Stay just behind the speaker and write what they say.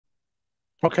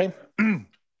Okay. Good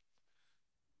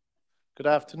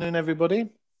afternoon,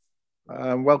 everybody.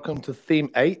 Welcome to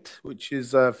Theme 8, which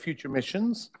is Future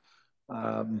Missions.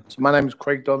 So my name is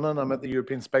Craig Donnan. I'm at the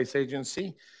European Space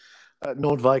Agency at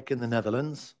Noordwijk in the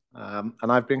Netherlands.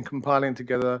 And I've been compiling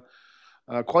together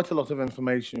quite a lot of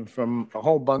information from a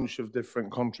whole bunch of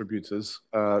different contributors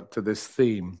to this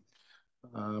theme,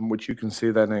 which you can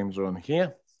see their names are on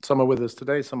here. Some are with us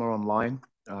today, some are online.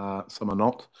 Some are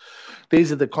not.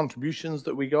 These are the contributions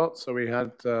that we got. So we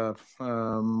had 1,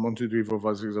 2, 3, 4,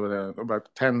 5, 6, 7, 8, about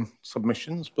 10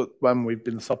 submissions, but when we've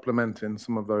been supplementing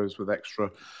some of those with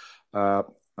extra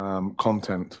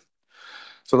content.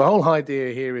 So the whole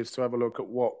idea here is to have a look at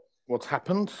what's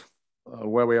happened,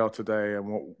 where we are today,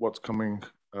 and what's coming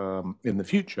in the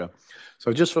future.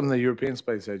 So just from the European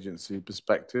Space Agency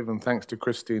perspective, and thanks to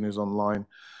Christine who's online,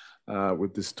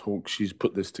 with this talk, she's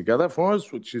put this together for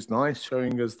us, which is nice,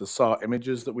 showing us the SAR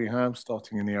images that we have,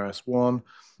 starting in the ERS-1,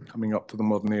 coming up to the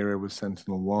modern era with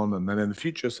Sentinel-1, and then in the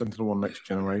future, Sentinel-1 Next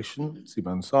Generation,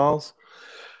 C-band SARs.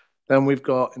 Then we've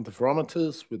got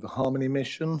interferometers with the Harmony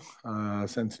mission,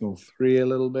 Sentinel-3 a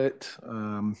little bit,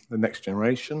 the Next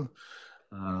Generation.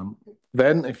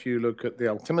 Then if you look at the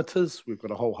altimeters, we've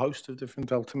got a whole host of different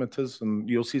altimeters, and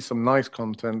you'll see some nice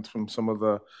content from some of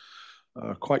the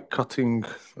quite cutting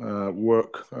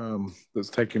work that's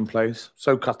taking place.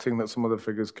 So cutting that some of the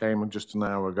figures came just an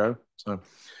hour ago. So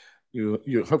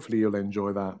hopefully you'll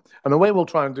enjoy that. And the way we'll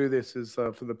try and do this is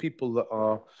for the people that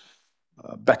are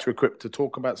better equipped to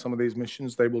talk about some of these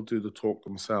missions, they will do the talk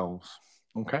themselves.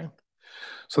 Okay.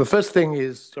 So the first thing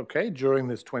is, okay, during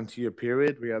this 20-year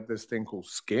period, we had this thing called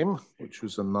SCIM, which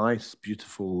was a nice,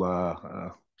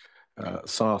 beautiful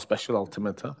SAR special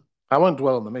altimeter. I won't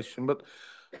dwell on the mission, but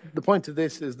the point of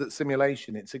this is that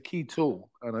simulation, it's a key tool,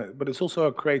 but it's also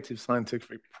a creative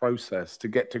scientific process to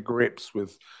get to grips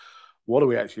with what are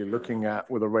we actually looking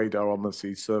at with a radar on the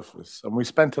sea surface. And we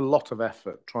spent a lot of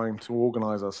effort trying to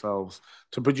organize ourselves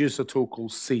to produce a tool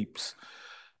called SEEPS.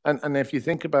 And if you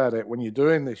think about it, when you're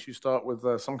doing this, you start with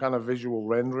some kind of visual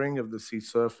rendering of the sea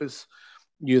surface.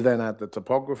 You then add the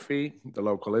topography, the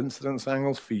local incidence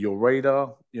angles for your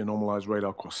radar, your normalized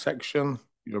radar cross-section,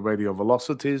 your radial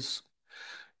velocities.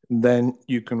 Then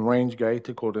you can range gate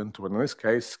according to, in this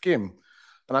case, SCIM.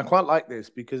 And I quite like this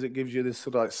because it gives you this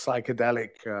sort of like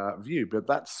psychedelic view, but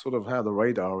that's sort of how the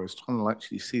radar is trying to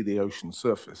actually see the ocean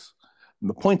surface. And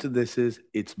the point of this is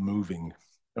it's moving.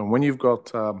 And when you've got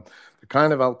the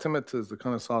kind of altimeters, the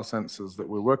kind of SAR sensors that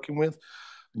we're working with,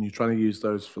 and you're trying to use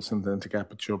those for synthetic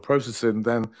aperture processing,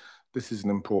 then this is an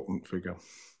important figure.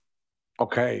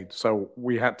 Okay, so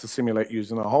we had to simulate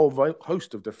using a whole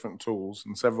host of different tools,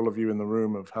 and several of you in the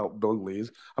room have helped build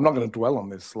these. I'm not going to dwell on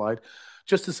this slide,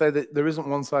 just to say that there isn't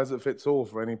one size that fits all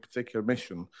for any particular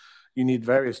mission. You need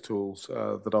various tools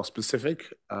that are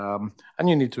specific, and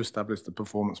you need to establish the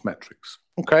performance metrics.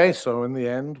 Okay, so in the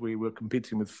end, we were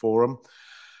competing with Forum.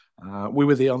 We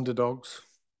were the underdogs,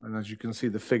 and as you can see,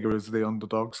 the figure is the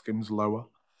underdog, SCIM's lower.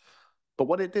 But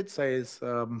what it did say is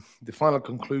the final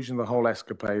conclusion of the whole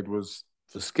escapade was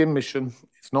the SCIM mission,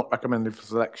 it's not recommended for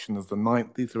selection as the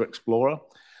 9th Ether Explorer,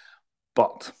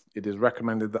 but it is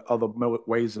recommended that other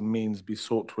ways and means be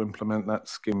sought to implement that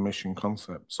SCIM mission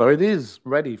concept. So it is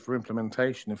ready for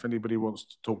implementation if anybody wants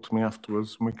to talk to me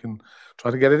afterwards, and we can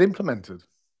try to get it implemented.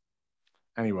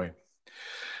 Anyway,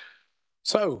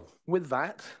 so with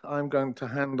that, I'm going to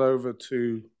hand over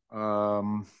to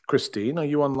Christine. Are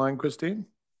you online, Christine?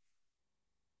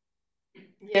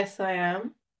 Yes, I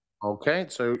am. Okay,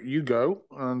 so you go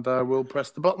and we'll press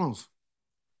the buttons.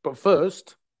 But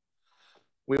first,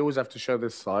 we always have to show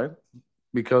this slide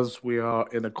because we are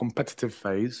in a competitive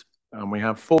phase and we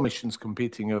have 4 missions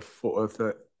competing for Earth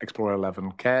Explorer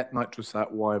 11, CARE,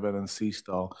 Nitrosat, Wyvern, and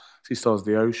SeaSAR. SeaSAR is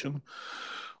the ocean.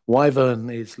 Wyvern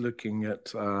is looking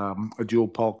at a dual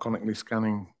pole conically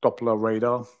scanning Doppler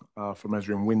radar for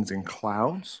measuring winds in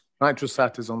clouds.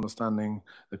 Nitrosat is understanding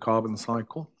the carbon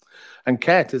cycle. And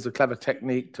CARE is a clever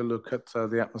technique to look at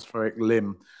the atmospheric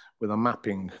limb with a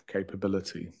mapping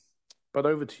capability. But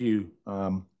over to you,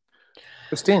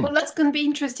 Christine. Well, that's going to be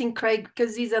interesting, Craig,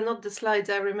 because these are not the slides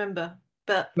I remember.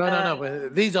 But No.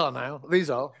 These are now. These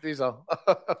are.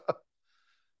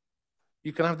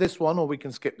 You can have this one, or we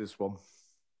can skip this one.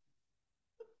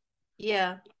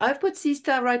 Yeah, I've put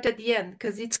SeaSAR right at the end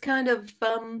because it's kind of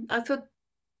I thought.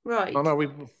 Right. Oh, no,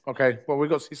 okay. Well, we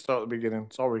got SeaSAR at the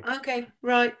beginning. Sorry. Okay,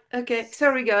 right. Okay.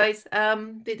 Sorry, guys.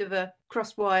 Bit of a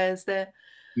cross wires there.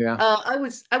 Yeah. I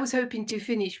was hoping to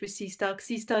finish with SeaSAR.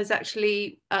 SeaSAR is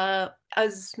actually,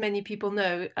 as many people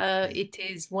know, it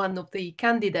is one of the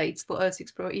candidates for Earth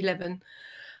Explorer 11.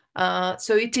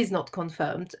 So it is not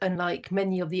confirmed, unlike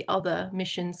many of the other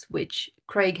missions, which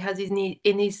Craig has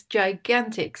in his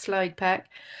gigantic slide pack.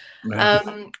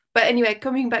 But anyway,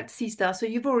 coming back to SeaSAR, so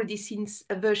you've already seen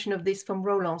a version of this from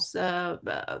Roland's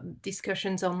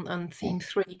discussions on theme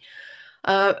 3.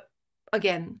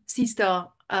 Again, SeaSAR,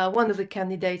 one of the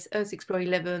candidates, Earth Explorer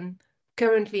 11,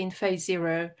 currently in phase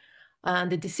 0.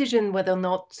 And the decision whether or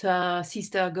not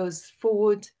SeaSAR goes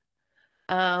forward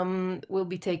will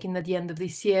be taken at the end of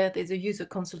this year. There's a user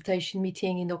consultation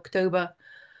meeting in October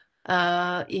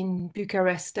in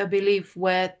Bucharest, I believe,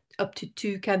 where up to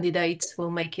 2 candidates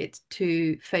will make it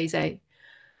to phase A.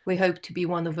 We hope to be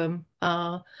one of them.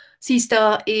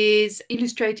 SeaSAR is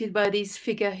illustrated by this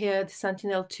figure here, the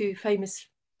Sentinel-2, famous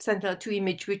Sentinel-2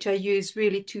 image, which I use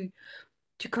really to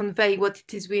convey what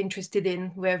it is we're interested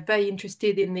in. We're very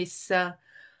interested in this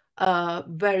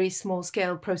very small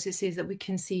scale processes that we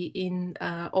can see in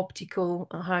optical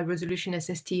high resolution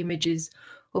SST images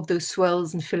of those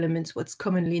swells and filaments, what's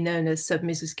commonly known as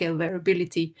submesoscale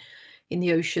variability in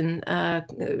the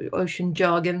ocean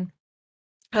jargon.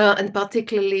 And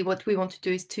particularly what we want to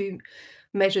do is to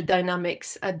measure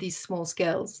dynamics at these small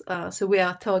scales. So we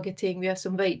have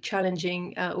some very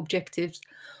challenging objectives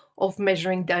of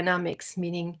measuring dynamics,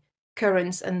 meaning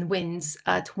currents and winds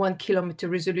at 1 kilometer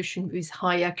resolution with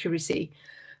high accuracy.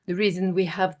 The reason we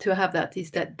have to have that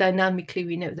is that dynamically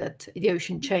we know that the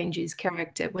ocean changes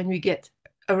character when we get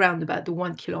around about the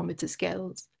 1 kilometer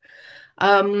scales.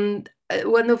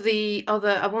 One of the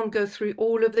other, I won't go through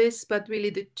all of this, but really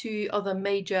the 2 other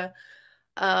major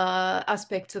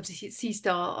aspects of the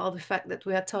SeaSAR are the fact that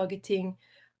we are targeting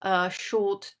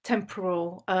short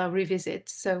temporal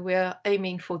revisits. So we are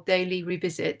aiming for daily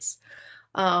revisits,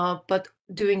 but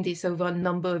doing this over a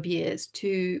number of years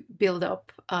to build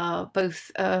up both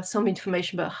some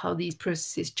information about how these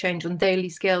processes change on daily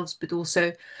scales, but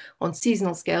also on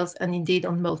seasonal scales and indeed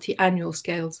on multi-annual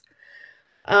scales.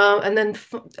 And then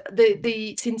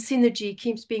since synergy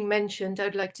keeps being mentioned,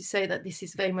 I'd like to say that this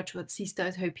is very much what SeaSAR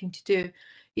is hoping to do,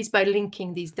 is by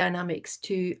linking these dynamics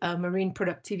to marine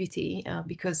productivity,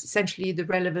 because essentially the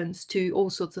relevance to all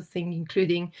sorts of things,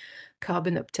 including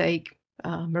carbon uptake,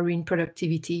 marine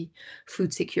productivity,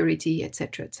 food security,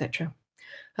 etc., etc.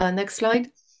 Next slide.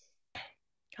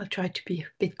 I'll try to be a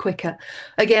bit quicker.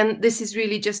 Again, this is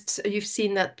really just, you've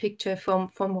seen that picture from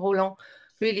Roland,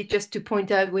 really just to point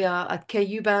out we are at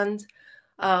KU band.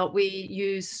 We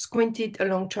use squinted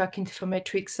along track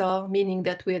interferometric SAR, meaning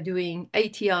that we are doing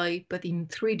ATI, but in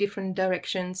 3 different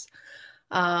directions.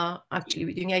 Actually,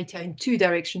 we're doing ATI in 2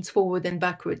 directions, forward and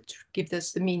backward, to give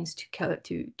us the means to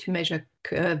measure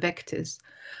vectors.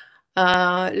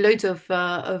 Loads of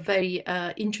very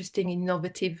interesting,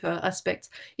 innovative aspects.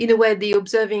 In a way, the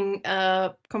observing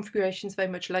configuration is very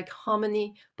much like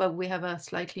Harmony, but we have a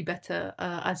slightly better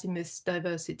azimuth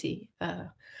diversity.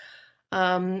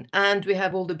 And we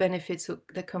have all the benefits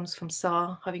that comes from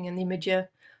SAR, having an imager,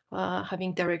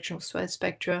 having directional swell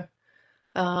spectra,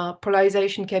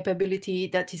 polarization capability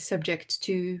that is subject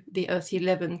to the Earth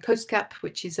 11 coast cap,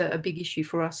 which is a big issue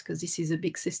for us because this is a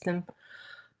big system.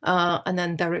 And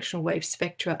then directional wave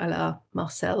spectra a la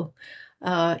Marcel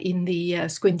in the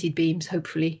squinted beams,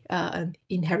 hopefully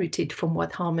inherited from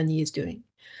what Harmony is doing.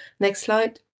 Next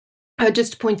slide.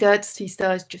 Just to point out,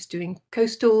 SeaSAR is just doing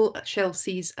coastal, shelf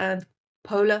seas, and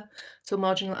polar, so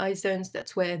marginal ice zones.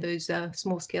 That's where those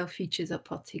small scale features are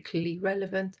particularly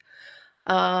relevant.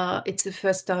 It's the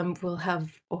first time we'll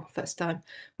have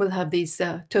these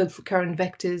total current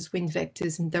vectors, wind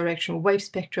vectors, and directional wave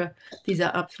spectra. These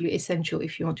are absolutely essential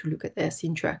if you want to look at Earth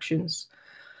interactions.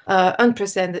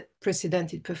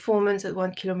 Unprecedented performance at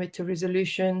 1 kilometer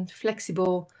resolution,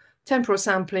 flexible temporal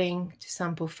sampling to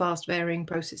sample fast varying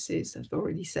processes. I've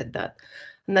already said that.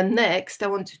 And then next, I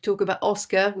want to talk about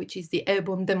Oscar, which is the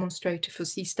airborne demonstrator for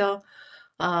SeaSAR.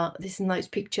 This is a nice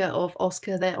picture of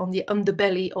Oscar there on the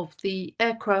underbelly of the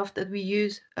aircraft that we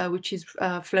use, which is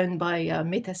flown by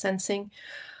Meta Sensing.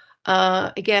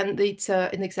 Again, it's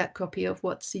an exact copy of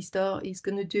what SeaSAR is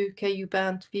going to do. KU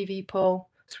band, VV pole,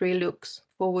 3 looks,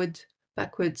 forward,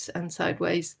 backwards, and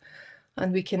sideways.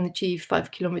 And we can achieve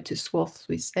 5 kilometer swaths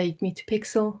with 8 meter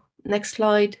pixel. Next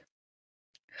slide.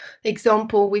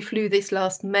 Example, we flew this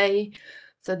last May.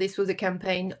 So this was a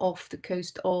campaign off the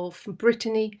coast of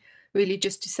Brittany, really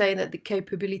just to say that the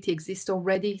capability exists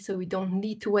already. So we don't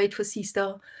need to wait for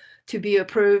SeaSAR to be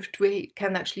approved. We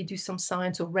can actually do some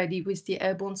science already with the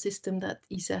airborne system that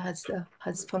ESA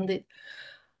has funded.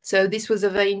 So this was a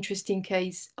very interesting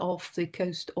case off the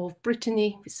coast of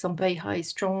Brittany with some very high,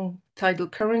 strong tidal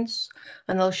currents.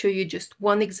 And I'll show you just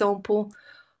one example.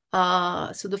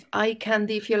 sort of eye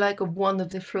candy, if you like, of one of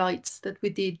the flights that we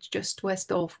did just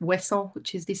west of Ouessant,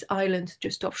 which is this island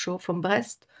just offshore from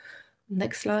Brest.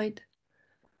 Next slide.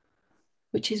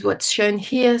 Which is what's shown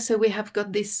here. So we have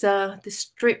got this this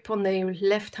strip on the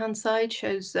left-hand side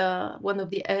shows one of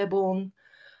the airborne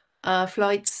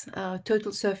flights,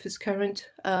 total surface current,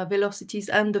 velocities,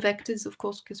 and the vectors, of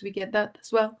course, because we get that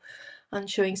as well, and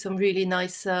showing some really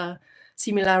nice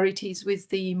similarities with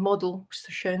the model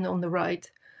shown on the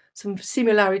right. Some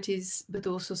similarities, but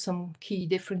also some key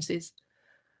differences.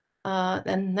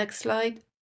 Then next slide.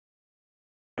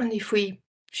 And if we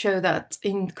show that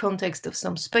in context of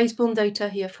some spaceborne data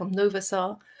here from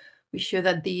SeaSAR, we show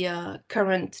that the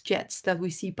current jets that we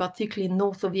see, particularly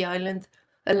north of the island,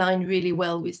 align really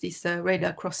well with these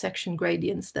radar cross-section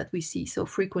gradients that we see so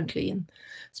frequently in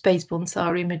spaceborne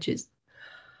SAR images.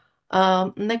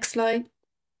 Next slide.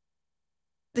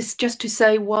 This is just to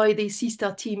say why the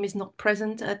SeaSAR team is not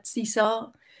present at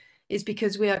SeaSAR is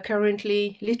because we are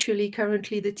currently, literally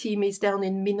currently, the team is down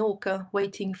in Minorca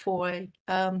waiting for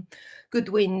a good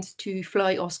wind to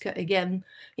fly Oscar again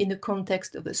in the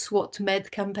context of a SWAT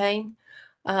Med campaign.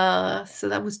 So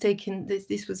that was taken,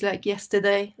 this was like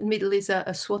yesterday. The middle is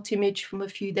a SWAT image from a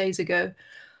few days ago,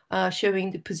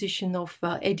 showing the position of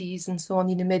eddies and so on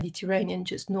in the Mediterranean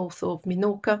just north of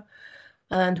Minorca.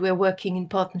 And we're working in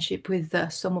partnership with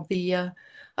some of the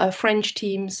French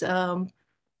teams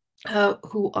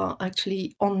who are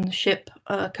actually on the ship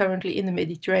currently in the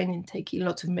Mediterranean, taking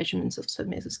lots of measurements of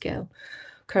sub-mesoscale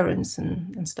currents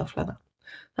and stuff like that.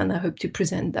 And I hope to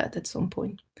present that at some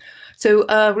point. So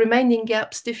remaining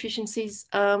gaps, deficiencies,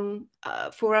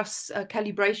 for us,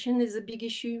 calibration is a big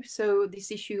issue. So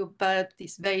this issue about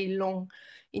this very long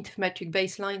interferometric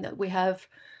baseline that we have,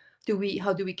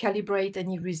 how do we calibrate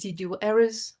any residual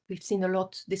errors? We've seen a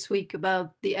lot this week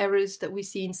about the errors that we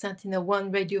see in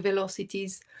Sentinel-1 radio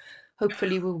velocities.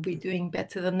 Hopefully we'll be doing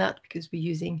better than that because we're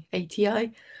using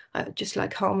ATI. Just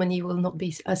like Harmony will not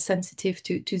be as sensitive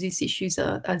to these issues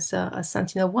as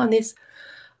Sentinel-1 is.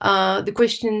 The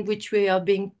question which we are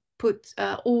being put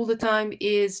all the time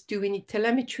is, do we need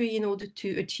telemetry in order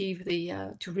to achieve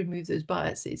to remove those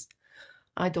biases?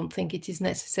 I don't think it is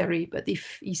necessary, but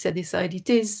if ESA decide it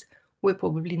is, we're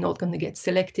probably not going to get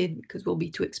selected because we'll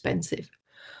be too expensive.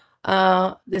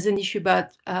 There's an issue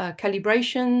about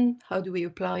calibration. How do we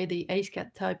apply the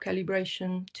ASCAT type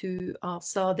calibration to our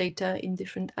SAR data in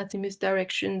different azimuth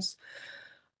directions?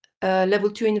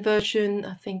 Level 2 inversion,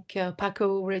 I think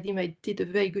Paco already did a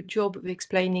very good job of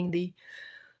explaining the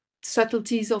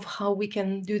subtleties of how we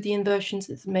can do the inversions.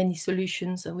 There's many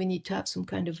solutions, and we need to have some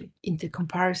kind of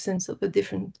intercomparisons of the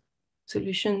different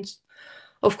solutions.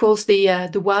 Of course, the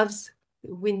WAVs,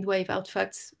 wind wave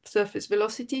artifacts surface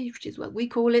velocity, which is what we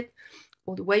call it,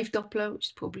 or the wave Doppler, which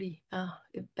is probably a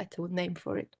better name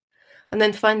for it. And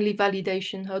then finally,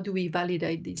 validation. How do we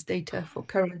validate these data for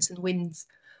currents and winds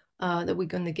that we're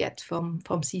going to get from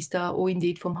SeaSAR, or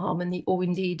indeed from Harmony, or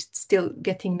indeed still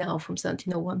getting now from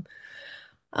Sentinel-1?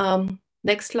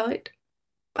 Next slide.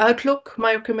 Outlook,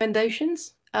 my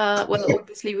recommendations. Well,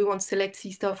 obviously we want to select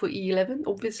SeaSAR for E11,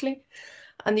 obviously.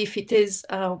 And if it is,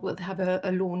 we'll have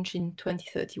a launch in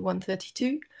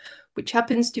 2031-32, which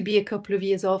happens to be a couple of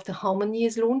years after Harmony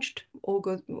is launched, all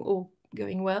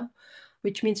going well,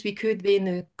 which means we could be in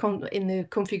the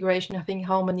configuration, I think,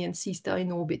 Harmony and SeaSAR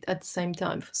in orbit at the same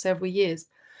time for several years.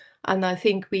 And I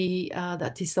think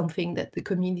that is something that the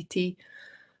community,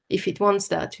 if it wants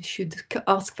that, should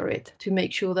ask for it to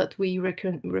make sure that we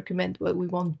recommend what we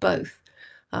want both.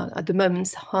 At the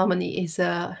moment, Harmony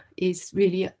is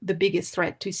really the biggest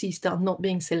threat to SeaSAR not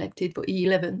being selected for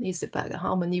E11 is the fact that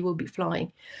Harmony will be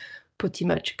flying pretty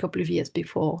much a couple of years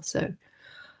before. So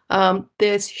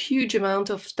there's a huge amount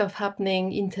of stuff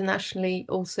happening internationally,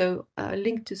 also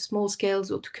linked to small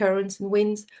scales or to currents and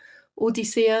winds.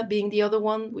 Odyssea being the other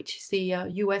one, which is the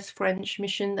US-French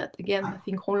mission that, again, I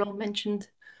think Roland mentioned,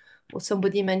 or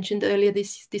somebody mentioned earlier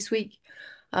this week,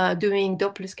 doing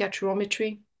Doppler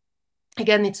scattorometry.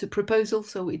 Again, it's a proposal,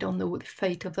 so we don't know what the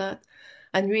fate of that.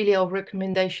 And really our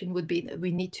recommendation would be that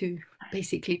we need to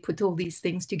basically put all these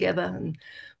things together and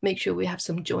make sure we have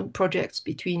some joint projects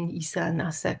between ESA,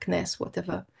 NASA, CNES,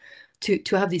 whatever,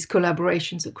 to have these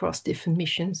collaborations across different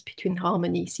missions between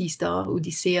Harmony, SeaSAR,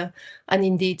 Odyssea, and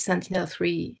indeed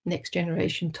Sentinel-3 next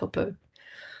generation topo.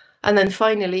 And then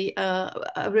finally,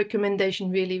 a recommendation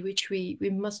really, which we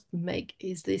must make,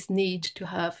 is this need to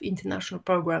have international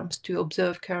programs to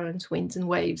observe currents, winds, and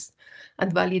waves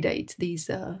and validate these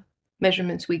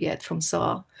measurements we get from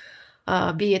SAR,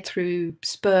 be it through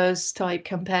SPURS type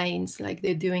campaigns like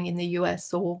they're doing in the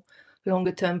US, or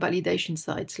longer term validation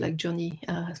sites like Johnny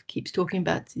keeps talking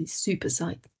about, these super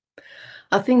sites.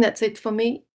 I think that's it for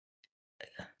me.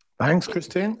 Thanks,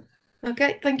 Christine.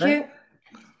 Okay, thank you.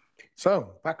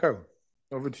 So, Paco,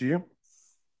 over to you.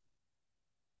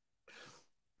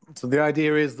 So the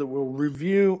idea is that we'll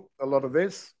review a lot of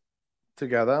this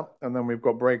together, and then we've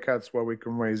got breakouts where we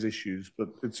can raise issues, but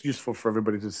it's useful for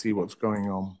everybody to see what's going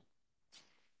on.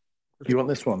 You want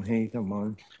this one here? You don't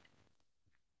mind.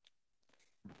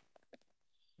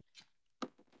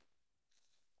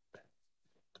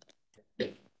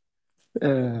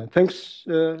 Thanks,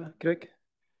 Greg,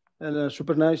 and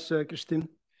super nice, Christine.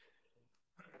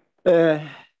 Yeah,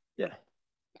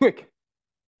 quick.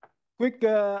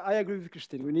 I agree with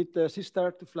Christine. We need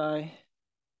SeaSAR to fly a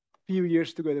few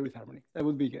years together with Harmony. That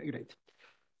would be great.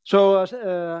 So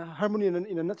Harmony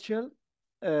in a nutshell.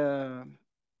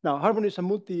 Now Harmony is a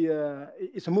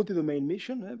multi-domain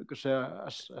mission because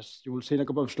as you will see in a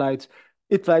couple of slides,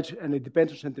 it flies and it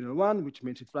depends on Sentinel-1, which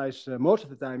means it flies most of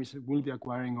the time. It will be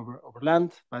acquiring over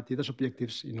land, but it has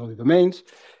objectives in all the domains.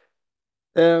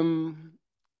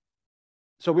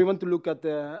 So we want to look at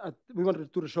we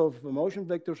wanted to resolve motion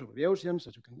vectors over the oceans,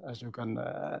 as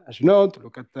you know, to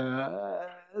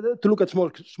look at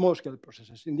small scale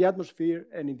processes in the atmosphere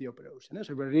and in the open ocean.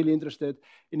 So we're really interested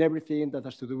in everything that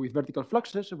has to do with vertical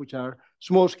fluxes, which are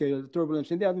small scale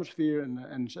turbulence in the atmosphere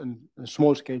and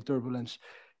small scale turbulence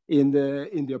in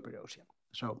the open ocean.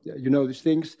 So you know these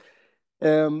things.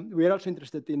 We are also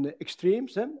interested in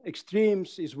extremes.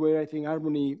 Extremes is where I think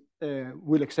Harmony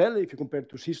will excel if you compare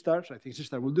to SeaSAR. So I think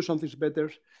SeaSAR will do something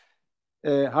better.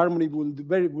 Harmony will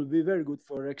be very good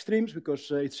for extremes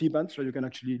because it's C-band, so you can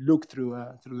actually look through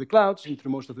the clouds and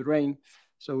through most of the rain.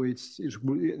 So it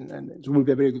will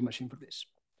be a very good machine for this.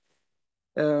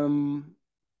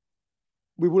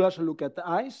 We will also look at the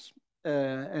ice.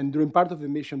 And during part of the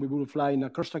mission, we will fly in a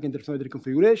cross-track interferometry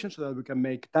configuration so that we can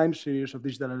make time series of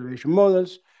digital elevation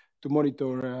models to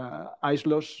monitor ice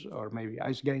loss or maybe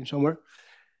ice gain somewhere.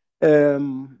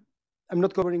 I'm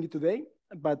not covering it today,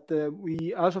 but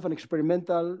we also have an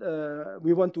experimental,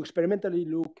 we want to experimentally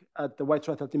look at the wide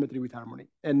swath altimetry with Harmony.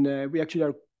 And we actually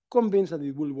are convinced that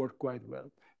it will work quite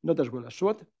well. Not as well as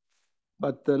SWAT,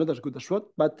 but not as good as SWAT,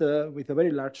 but with a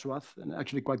very large swath and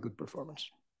actually quite good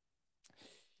performance.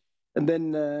 And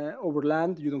then over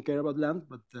land, you don't care about land,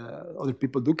 but other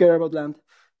people do care about land.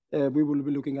 We will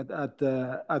be looking at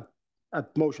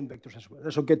motion vectors as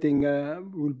well. So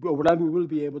over land, we will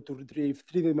be able to retrieve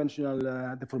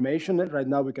three-dimensional deformation. Right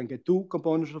now, we can get two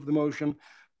components of the motion.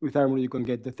 With Harmony, you can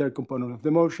get the third component of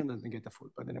the motion and then get the full.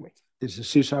 But anyway, this is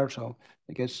SeaSAR, so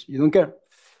I guess you don't care.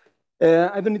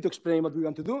 I don't need to explain what we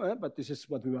want to do, but this is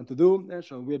what we want to do.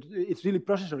 So it's really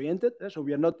process-oriented. So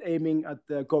we are not aiming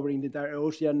at covering the entire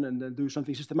ocean and do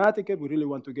something systematic. We really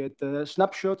want to get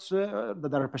snapshots that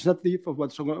are representative of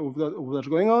what's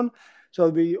going on. So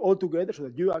we all together, so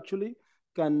that you actually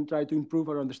can try to improve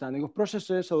our understanding of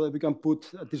processes, so that we can put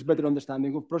this better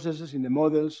understanding of processes in the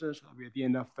models, so we at the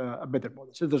end have a better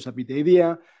model. So there's a bit the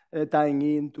idea, tying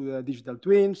into the digital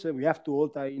twins. We have to all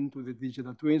tie into the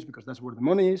digital twins because that's where the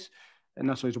money is, and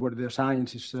also it's where the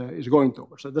science is going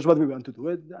towards. So that's what we want to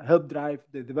do, help drive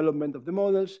the development of the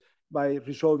models by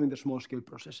resolving the small-scale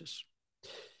processes.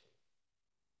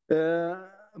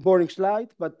 Boring slide,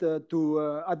 but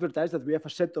to advertise that we have a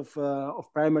set of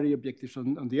primary objectives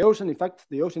on the ocean. In fact,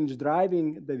 the ocean is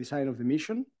driving the design of the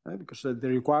mission because the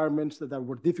requirements that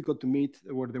were difficult to meet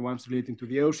were the ones relating to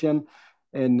the ocean.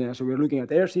 And so we're looking at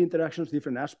air-sea interactions,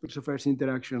 different aspects of air-sea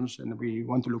interactions, and we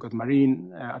want to look at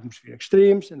marine atmosphere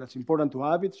extremes, and that's important to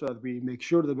have it so that we make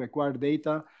sure that we acquire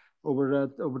data over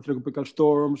tropical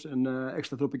storms and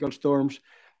extratropical storms.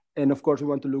 And of course, we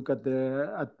want to look at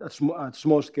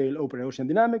small-scale open ocean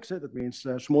dynamics. That means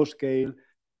small-scale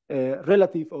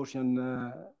relative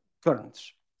ocean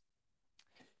currents.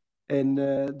 And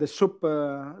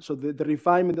the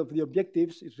refinement of the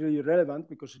objectives is really relevant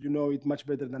because you know it much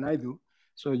better than I do.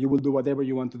 So you will do whatever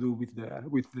you want to do with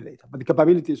the data, but the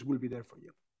capabilities will be there for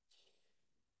you.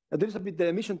 There is a bit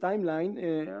the mission timeline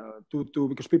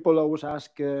because people always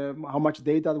ask how much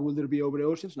data will there be over the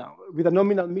oceans. Now, with a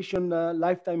nominal mission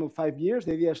lifetime of 5 years,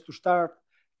 the idea is to start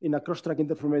in a cross-track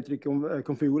interferometry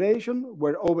configuration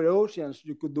where over the oceans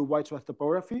you could do wide swath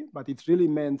topography, but it's really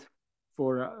meant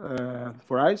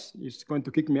for ice. It's going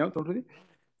to kick me out already.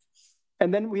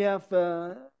 And then we have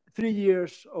 3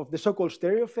 years of the so-called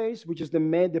stereo phase, which is the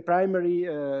primary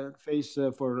phase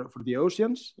for the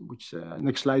oceans, which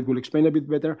next slide will explain a bit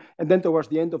better. And then towards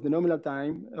the end of the nominal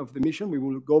time of the mission, we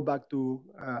will go back to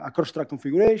a cross-track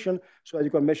configuration so that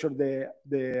you can measure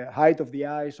the height of the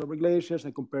ice over glaciers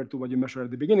and compare to what you measure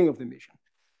at the beginning of the mission.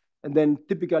 And then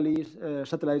typically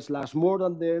satellites last more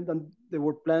than they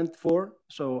were planned for.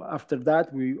 So after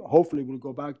that, we hopefully will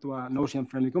go back to an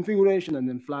ocean-friendly configuration and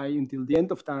then fly until the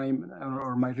end of time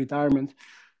or my retirement,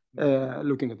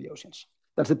 looking at the oceans.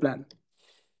 That's the plan.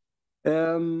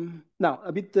 Now,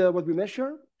 a bit what we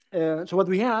measure. So what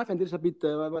we have, and this is a bit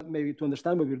maybe to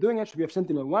understand what we're doing, actually, we have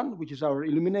Sentinel-1, which is our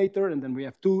illuminator, and then we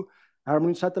have 2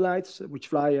 Harmony satellites, which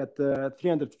fly at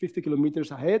 350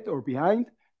 kilometers ahead or behind.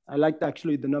 I liked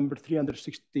actually the number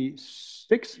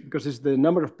 366 because it's the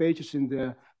number of pages in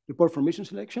the report for mission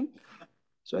selection.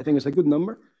 So I think it's a good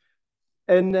number.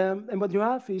 And what you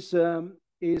have is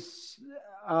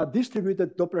a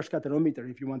distributed Doppler scatterometer,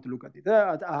 if you want to look at it,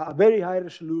 a very high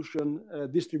resolution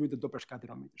distributed Doppler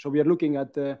scatterometer. So we are looking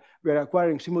at, we are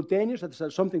acquiring simultaneous,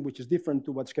 that's something which is different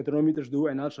to what scatterometers do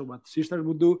and also what SeaSAR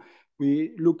would do.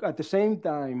 We look at the same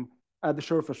time at the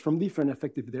surface from different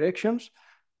effective directions.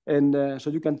 And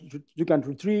so you can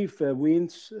retrieve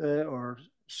winds or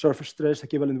surface stress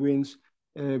equivalent winds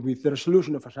with the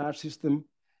resolution of a SAR system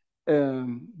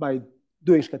by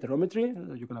doing scatterometry.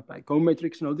 You can apply cone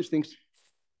matrix and all these things.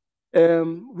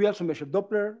 We also measure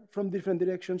Doppler from different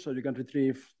directions, so you can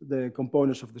retrieve the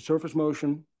components of the surface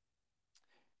motion.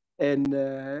 And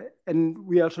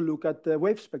we also look at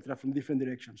wave spectra from different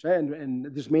directions. And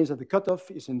this means that the cutoff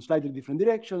is in slightly different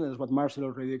direction, as what Marcel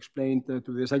already explained 2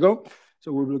 days ago.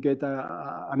 So we will get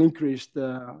an increased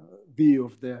view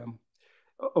of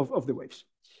the waves.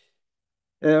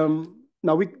 Now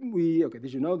okay,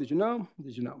 did you know?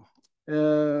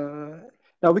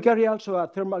 Now we carry also a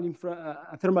thermal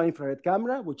infrared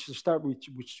camera,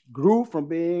 which grew from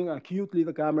being a cute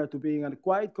little camera to being a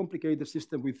quite complicated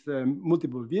system with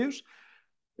multiple views.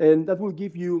 And that will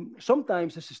give you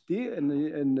sometimes SST,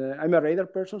 and I'm a radar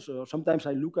person, so sometimes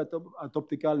I look at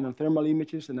optical and thermal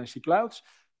images and I see clouds.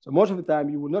 So most of the time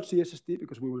you will not see SST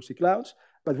because we will see clouds,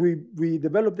 but we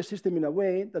developed the system in a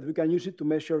way that we can use it to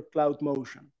measure cloud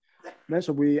motion.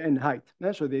 And height.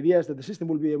 So the idea is that the system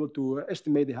will be able to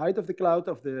estimate the height of the cloud,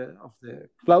 of the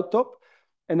cloud top,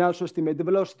 and also estimate the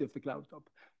velocity of the cloud top.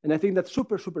 And I think that's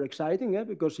super, super exciting,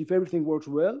 because if everything works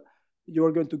well,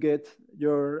 you're going to get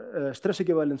your stress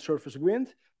equivalent surface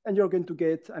wind, and you're going to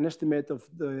get an estimate of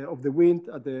the wind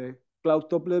at the cloud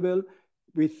top level,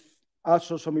 with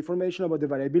also some information about the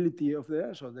variability of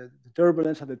the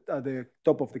turbulence at the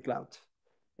top of the cloud.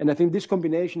 And I think this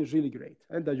combination is really great,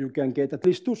 and that you can get at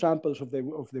least 2 samples of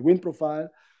the wind profile,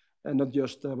 and not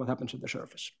just what happens at the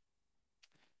surface.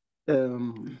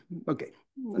 Okay,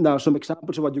 now some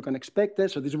examples of what you can expect.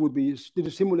 So this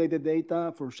is simulated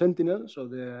data for Sentinel. So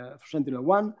for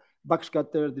Sentinel-1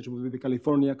 backscatter, this will be the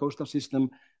California coastal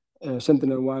system.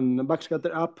 Sentinel-1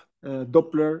 backscatter up,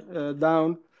 Doppler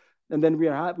down, and then we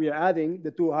are adding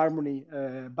the 2 Harmony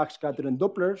backscatter and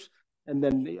Dopplers, and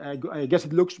then I guess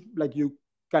it looks like you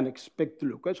can expect to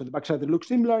look. So the backscatter looks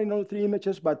similar in all 3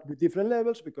 images, but with different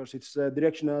levels because it's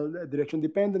direction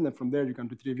dependent, and from there you can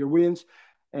retrieve your winds.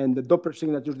 And the Doppler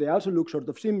signatures, they also look sort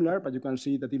of similar, but you can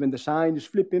see that even the sign is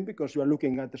flipping because you are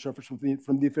looking at the surface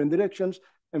from different directions,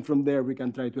 and from there we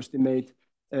can try to estimate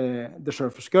the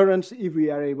surface currents if we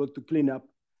are able to clean up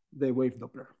the wave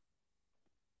Doppler.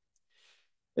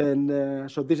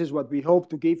 And so this is what we hope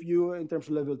to give you in terms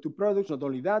of level 2 products. Not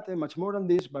only that, much more than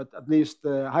this, but at least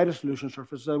high resolution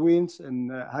surface winds and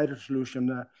high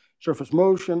resolution surface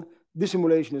motion. This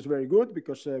simulation is very good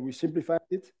because we simplified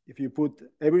it. If you put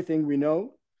everything we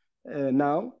know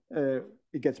now,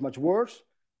 it gets much worse.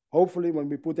 Hopefully, when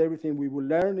we put everything we will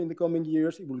learn in the coming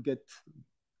years, it will get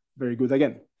very good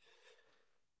again.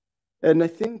 And I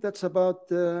think that's about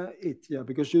it,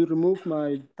 because you removed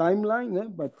my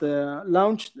timeline, but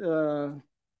launched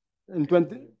in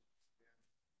 20.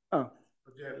 Oh,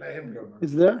 yeah, let him go.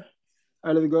 It's there?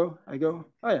 I let it go. I go.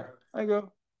 Oh yeah, I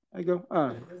go.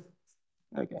 Ah,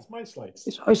 okay. It's my slides.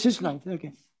 It's his slide.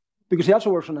 Okay, because he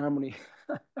also works on Harmony.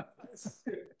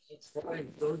 It's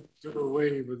fine. Don't do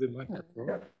away with the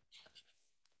microphone.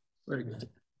 Very good.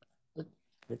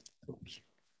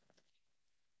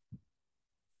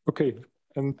 Okay,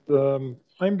 and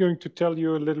I'm going to tell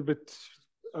you a little bit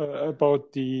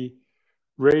about the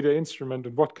radar instrument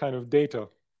and what kind of data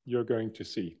you're going to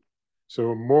see.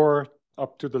 So more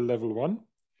up to the level 1.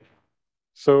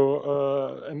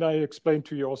 So, and I explained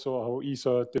to you also how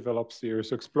ESA develops the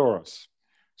Earth Explorers.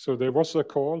 So there was a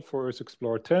call for Earth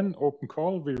Explorer 10, open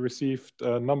call. We received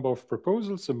a number of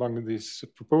proposals. Among these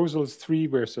proposals, 3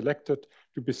 were selected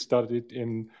to be studied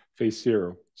in phase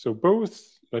 0. So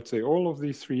both, let's say all of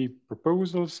these 3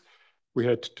 proposals, we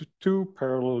had 2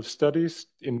 parallel studies,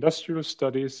 industrial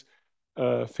studies,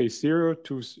 phase 0,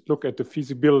 to look at the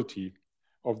feasibility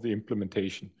of the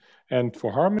implementation. And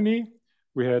for Harmony,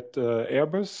 we had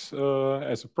Airbus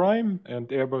as a prime, and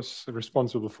Airbus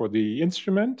responsible for the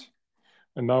instrument.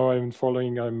 And now I'm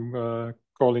calling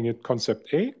it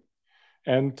Concept A.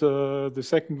 And the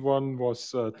second one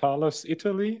was Thales,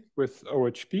 Italy, with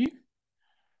OHB.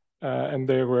 And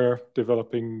they were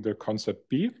developing the Concept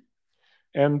B.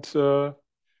 And the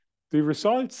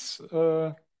results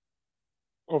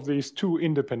of these two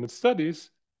independent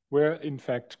studies were in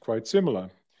fact quite similar.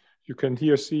 You can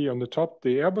here see on the top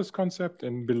the Airbus concept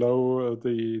and below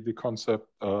the concept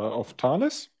of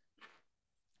Thales.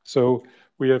 So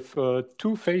we have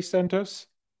two phase centers,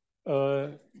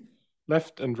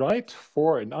 left and right,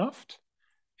 fore and aft.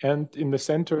 And in the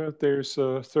center, there's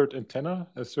a third antenna,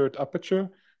 a third aperture,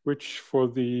 which for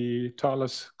the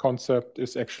Thales concept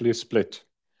is actually a split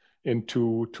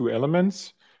into two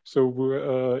elements.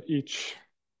 So each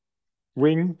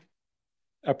wing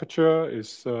aperture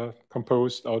is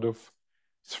composed out of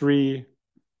three,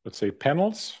 let's say,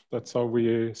 panels. That's how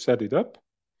we set it up.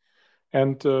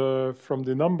 And from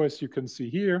the numbers you can see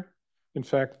here, in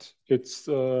fact, it's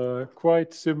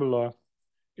quite similar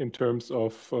in terms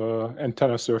of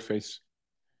antenna surface,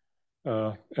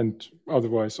 and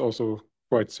otherwise also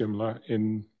quite similar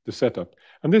in the setup.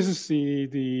 And this is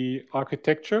the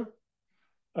architecture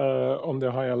on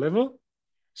the higher level.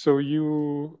 So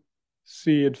you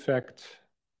see, in fact,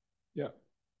 yeah,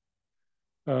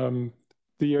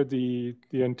 the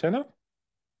antenna,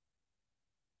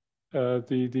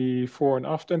 the fore and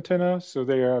aft antenna. So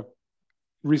they are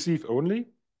receive only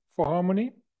for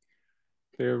harmony.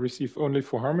 They are receive only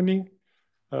for harmony,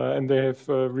 and they have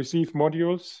receive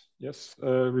modules. Yes,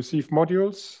 receive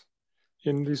modules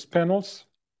in these panels,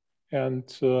 and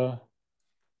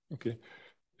okay.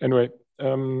 Anyway.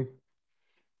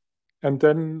 And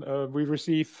then we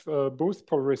receive both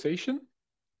polarization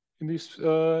in these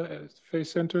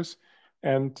phase centers,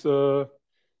 and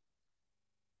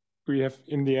we have,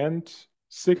 in the end,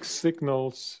 6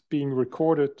 signals being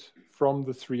recorded from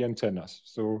the 3 antennas.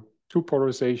 So 2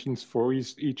 polarizations for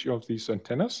each of these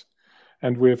antennas.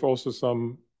 And we have also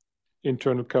some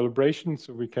internal calibration,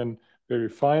 so we can very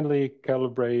finely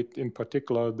calibrate, in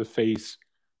particular, the phase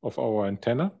of our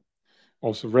antenna,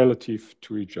 also relative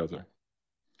to each other.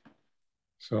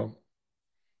 So,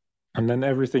 and then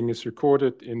everything is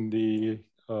recorded in the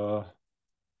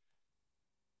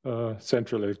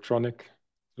central electronic.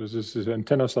 So this is an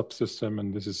antenna subsystem,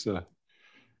 and this is an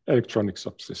electronic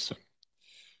subsystem.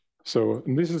 So,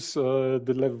 and this is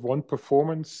the level 1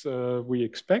 performance we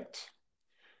expect.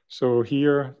 So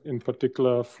here, in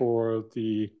particular, for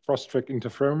the cross-track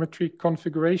interferometry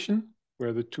configuration,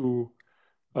 where the two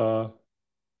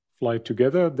fly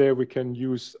together, there we can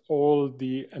use all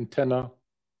the antenna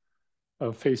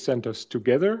phase centers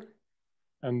together,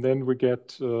 and then we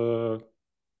get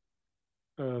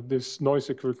this noise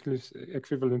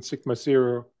equivalent sigma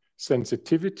 0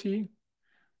 sensitivity,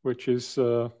 which is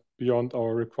beyond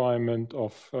our requirement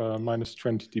of minus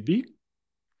 20 dB.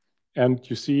 And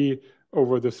you see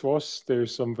over the swaths,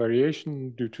 there's some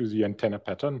variation due to the antenna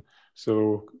pattern.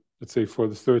 So let's say for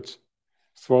the third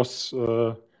swaths,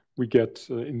 we get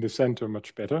in the center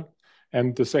much better.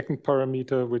 And the second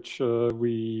parameter, which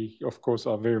we, of course,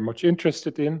 are very much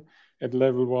interested in at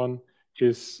level 1,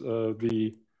 is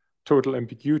the total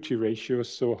ambiguity ratio.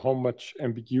 So how much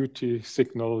ambiguity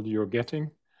signal you're getting.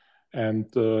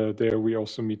 And there we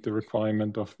also meet the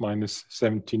requirement of minus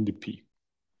 17 dB.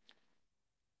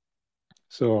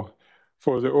 So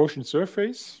for the ocean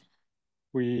surface,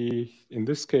 we, in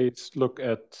this case, look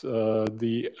at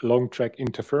the long track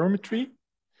interferometry.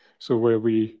 So where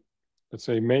we, let's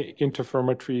say, make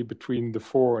interferometry between the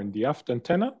fore and the aft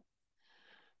antenna.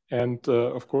 And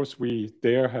of course, we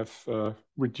there have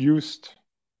reduced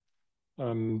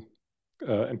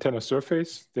antenna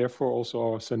surface. Therefore,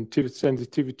 also our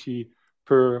sensitivity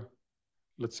per,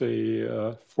 let's say,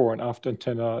 fore and aft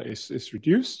antenna is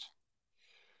reduced.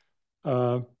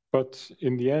 But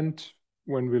in the end,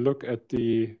 when we look at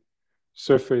the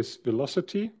surface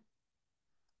velocity,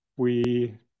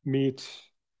 we meet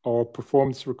our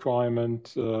performance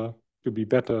requirement to be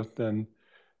better than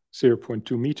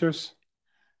 0.2 meters.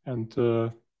 And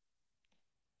so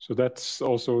that's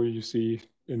also, you see,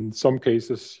 in some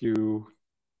cases, you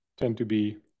tend to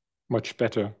be much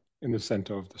better in the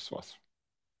center of the swath.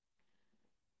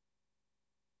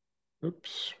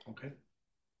 Oops. Okay.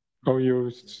 Oh, you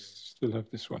still have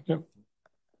this one, yeah.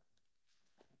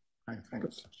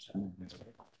 Thanks.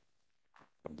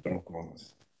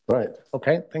 Right,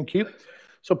 okay, thank you.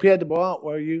 So Pierre Dubois,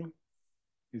 where are you?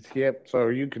 He's here, so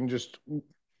you can just,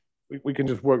 we can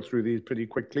just work through these pretty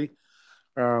quickly.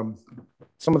 Some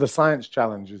of the science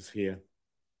challenges here.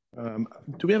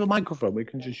 Do we have a microphone? We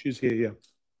can just use here, yeah.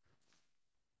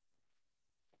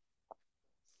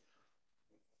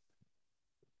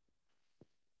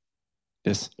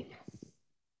 Yes.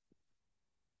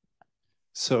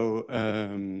 So,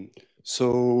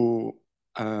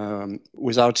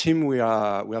 with our team, we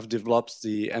have developed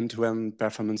the end-to-end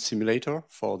performance simulator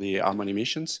for the Harmony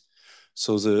missions.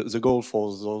 So the goal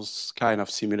for those kind of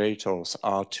simulators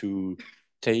are to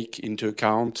take into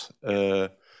account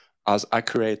as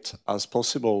accurate as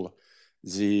possible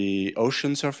the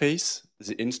ocean surface,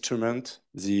 the instrument,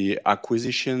 the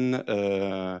acquisition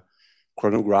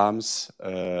chronograms,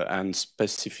 and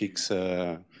specifics,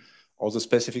 all the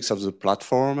specifics of the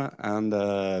platform and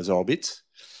the orbit,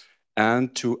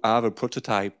 and to have a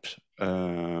prototype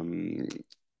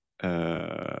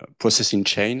processing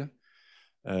chain,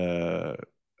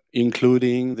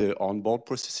 including the onboard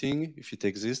processing, if it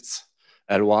exists,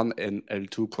 L1 and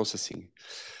L2 processing.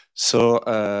 So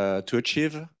to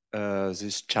achieve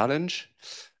this challenge,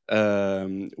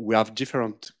 we have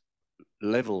different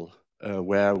levels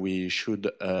where we should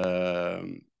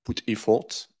put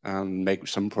effort and make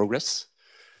some progress.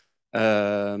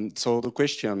 So the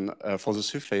question for the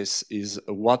surface is,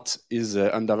 what is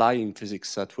the underlying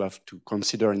physics that we have to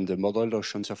consider in the modeled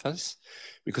ocean surface?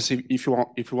 Because if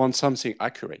you want something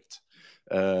accurate,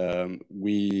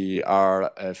 we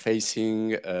are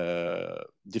facing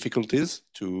difficulties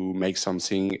to make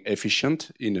something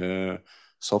efficient in a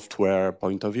software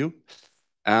point of view.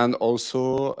 And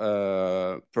also,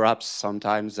 perhaps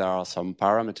sometimes there are some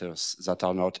parameters that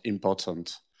are not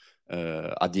important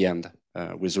at the end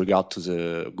with regard to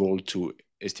the goal to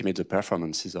estimate the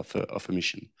performances of a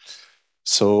mission.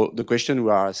 So the question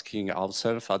we are asking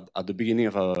ourselves at the beginning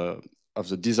of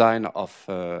the design of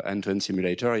end-to-end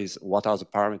simulator is, what are the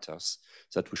parameters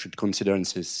that we should consider in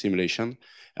this simulation,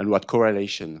 and what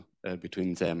correlation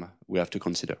between them we have to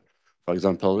consider? For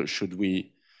example, should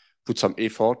we put some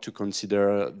effort to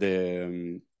consider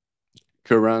the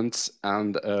currents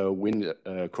and wind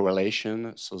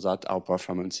correlation so that our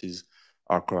performances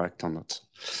are correct or not?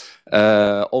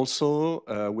 Also,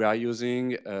 we are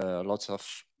using lots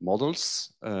of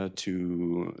models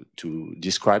to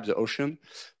describe the ocean,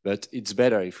 but it's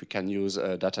better if we can use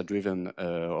a data-driven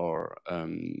or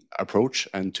approach,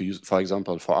 and to use, for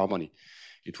example, for Harmony.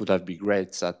 It would have been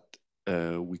great that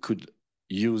we could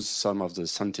use some of the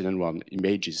Sentinel-1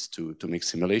 images to make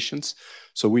simulations.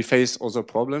 So we face other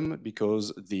problem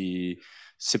because the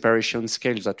separation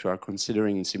scales that we are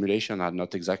considering in simulation are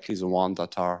not exactly the ones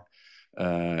that are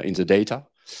in the data.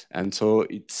 And so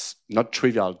it's not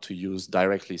trivial to use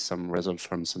directly some results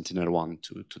from Sentinel-1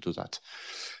 to do that.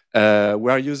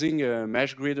 We are using a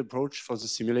mesh grid approach for the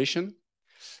simulation.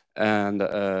 And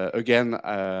again,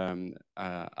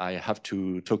 I have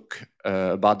to talk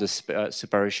about the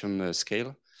separation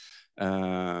scale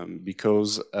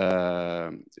because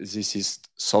this is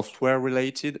software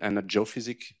related and not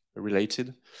geophysics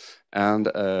related, and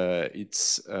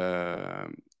it's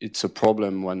a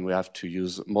problem when we have to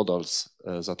use models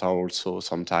that are also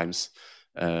sometimes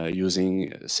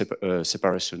using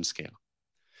separation scale.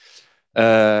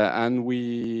 And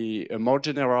a more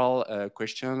general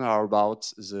question are about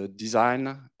the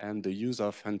design and the use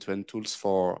of end-to-end tools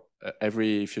for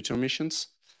every future missions.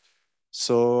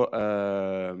 So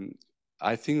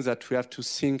I think that we have to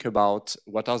think about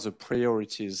what are the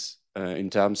priorities in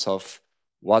terms of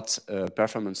what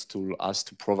performance tool has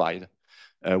to provide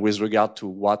with regard to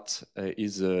what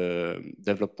is the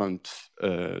development,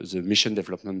 the mission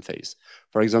development phase.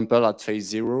 For example, at phase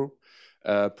 0,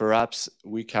 perhaps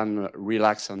we can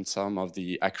relax on some of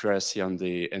the accuracy on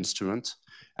the instrument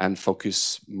and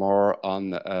focus more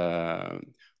on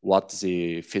what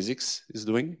the physics is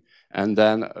doing. And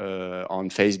then on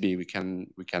phase B, we can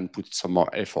put some more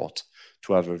effort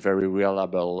to have a very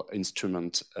reliable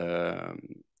instrument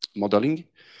modeling.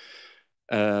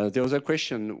 The other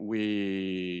question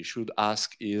we should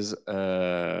ask is,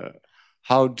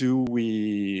 how do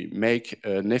we make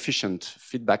an efficient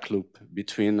feedback loop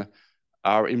between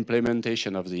our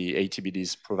implementation of the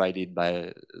ATBDs provided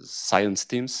by science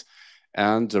teams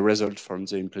and the result from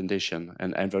the implementation,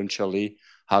 and eventually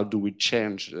how do we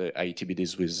change the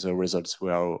ATBDs with the results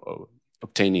we are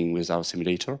obtaining with our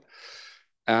simulator?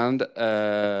 And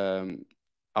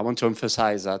I want to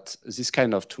emphasize that this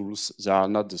kind of tools, they are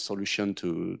not the solution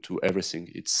to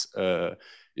everything.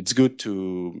 It's good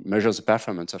to measure the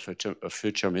performance of a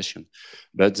future mission,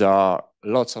 but there are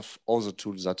lots of other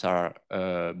tools that are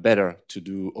better to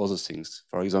do other things.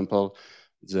 For example,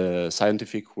 the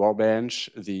scientific workbench,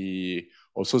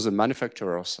 also the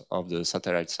manufacturers of the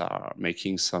satellites are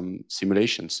making some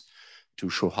simulations to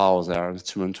show how their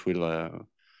instrument will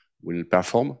will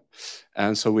perform.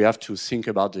 And so we have to think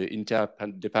about the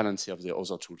interdependency of the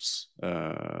other tools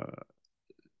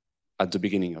at the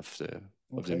beginning of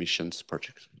the missions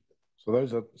project. So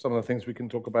those are some of the things we can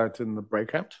talk about in the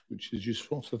breakout, which is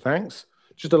useful. So thanks.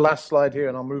 Just a last slide here,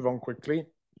 and I'll move on quickly.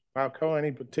 Marco,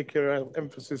 any particular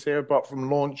emphasis here apart from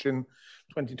launch in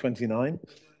 2029?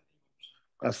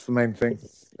 That's the main thing.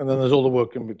 And then there's all the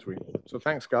work in between. So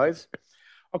thanks, guys.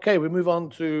 Okay, we move on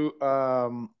to a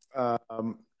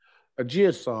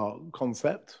GeoSAR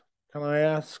concept. Can I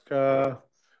ask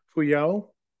Fuyao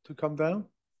to come down?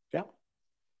 Yeah.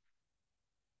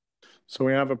 So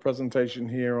we have a presentation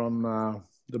here on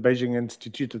the Beijing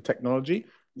Institute of Technology.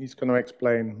 He's going to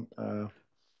explain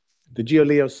the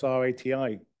GeoLeoSAR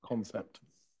ATI concept.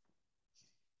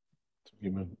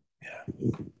 Yeah.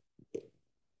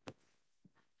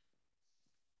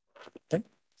 Okay.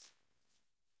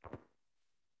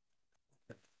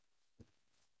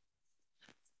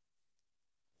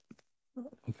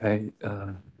 Okay.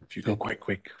 If you go quite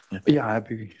quick. Yeah, I'll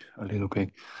be a little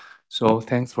quick. So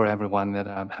thanks for everyone that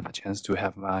I have a chance to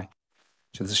have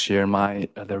just share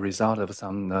the result of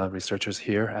some researchers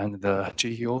here. And the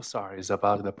GeoSAR is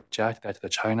about the project that the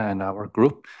China and our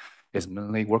group is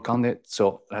mainly work on it.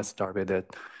 So let's start with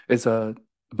it. It's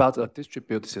about a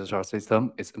distributed SeaSAR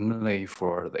system. It's mainly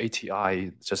for the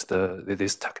ATI, just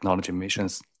these technology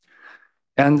missions.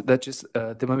 And that just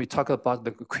when we talk about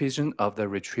the equation of the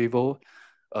retrieval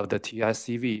of the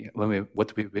TICV,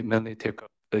 what we mainly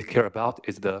care about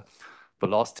is the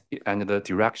velocity and the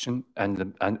direction,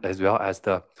 and as well as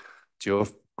the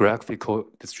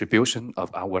geographical distribution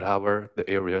of the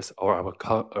areas or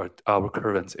our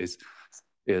currents is.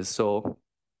 So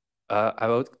I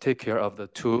will take care of the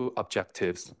two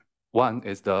objectives. One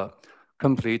is the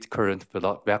complete current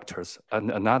vectors, and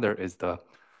another is the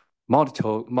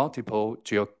multiple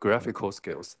geographical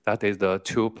scales. That is the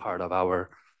two part of our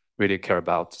really care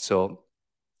about. So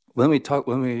what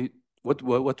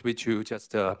we choose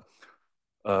just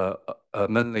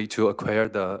mainly to acquire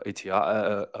the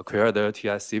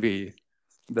TICV,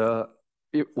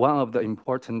 one of the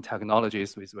important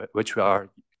technologies which we are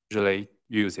usually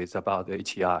use is about the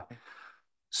ATI.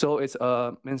 So it's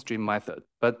a mainstream method,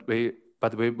 but we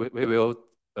will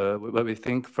when we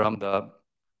think from the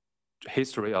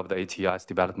history of the ATI's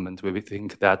development, we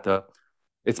think that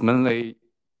it's mainly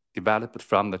developed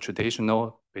from the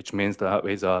traditional, which means that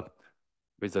with a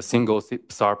single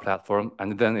SAR platform,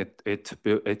 and then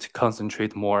it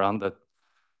concentrate more on the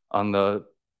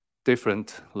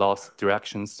different loss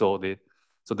directions. So the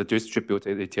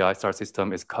distributed ATI SAR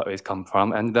system is come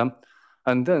from, and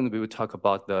then we will talk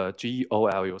about the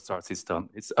GEO-LEO SAR system.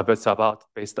 It's about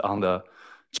based on the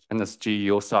China's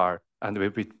GEO-SAR, and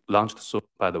will be launched soon,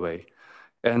 by the way.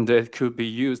 And it could be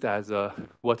used as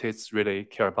what it's really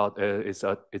care about is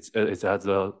as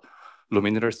a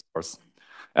luminary source,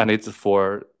 and it's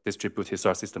for distributed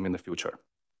SAR system in the future.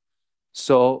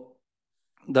 So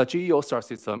the GEO-SAR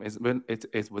system is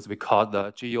what we call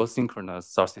the geosynchronous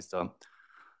SAR system.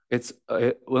 It's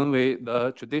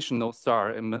the traditional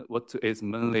SAR, what is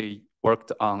mainly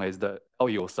worked on is the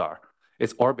LEO SAR.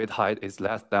 Its orbit height is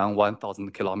less than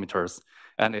 1,000 kilometers,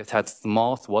 and it has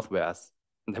small swath width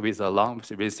with a long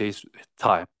receive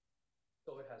time.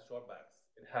 So it has short backs.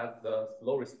 It has the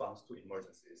slow response to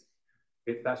emergencies,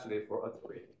 especially for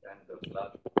earthquake and the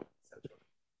flood, etc.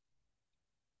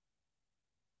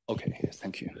 Okay,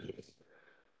 thank you.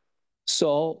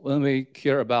 So when we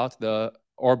care about the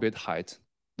orbit height,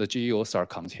 the GEO-SAR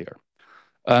comes here.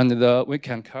 And we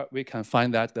can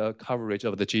find that the coverage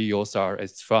of the GEO-SAR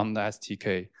is from the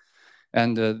STK.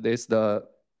 And this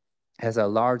has a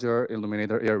larger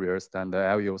illuminator areas than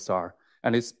the LEO-SAR.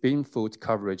 And its beam-foot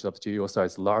coverage of GEO-SAR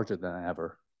is larger than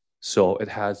ever. So it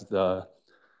has the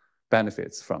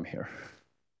benefits from here.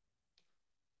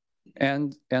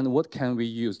 And what can we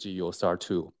use GEO-SAR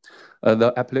to?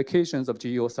 The applications of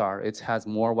GEO-SAR, it has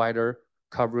more wider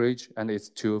coverage, and it's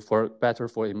better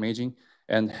for imaging,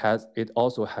 and it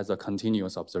also has a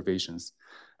continuous observations.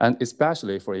 And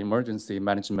especially for emergency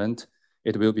management,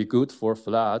 it will be good for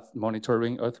floods,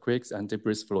 monitoring earthquakes and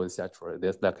debris flow, etc.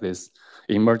 Like this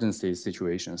emergency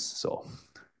situations. So,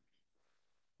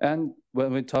 and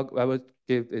when we talk, I will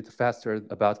give it faster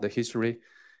about the history.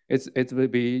 It will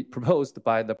be proposed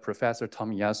by the Professor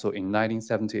Tomiyasu in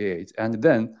 1978, and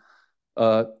then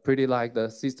pretty like the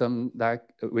system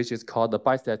which is called the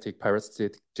bistatic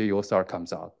parasitic GEO-SAR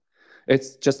comes out.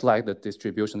 It's just like the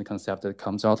distribution concept that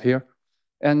comes out here.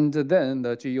 And then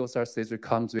the GEO-SAR system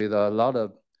comes with a lot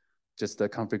of just the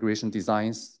configuration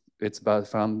designs. It's about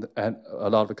from a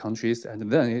lot of countries.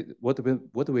 And then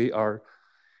what we are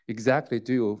exactly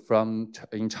do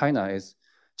in China is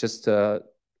just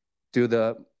do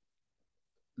the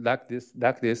like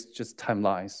this just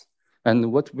timelines.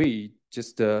 And what we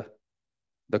just the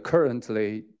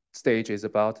currently stage is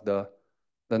about the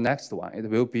next one. It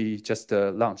will be just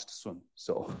launched soon.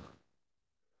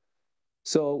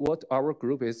 So what our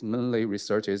group is mainly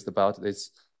research is about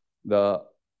is the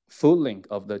full link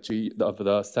of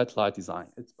the satellite design.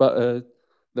 But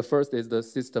the first is the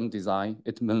system design.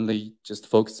 It mainly just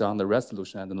focuses on the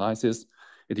resolution analysis.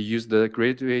 It used the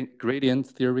gradient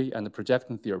theory and the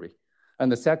projection theory.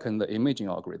 And the second, the imaging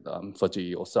algorithm for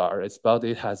GEO-SAR, it's about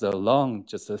it has a long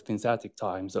just synthetic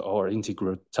times or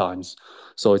integral times.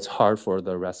 So it's hard for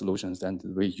the resolutions, and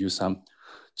we use some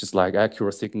just like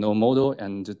accurate signal model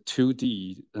and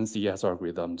 2D NCS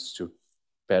algorithms to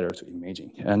better to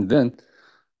imaging. And then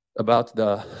about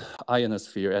the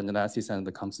ionosphere analysis and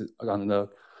the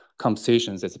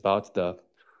compensations, it's about the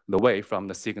way from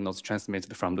the signals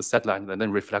transmitted from the satellite and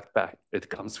then reflect back. It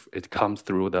comes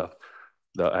through the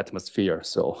atmosphere.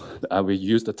 So we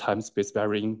use the time space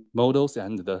varying models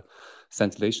and the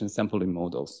scintillation sampling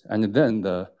models. And then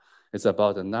it's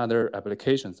about another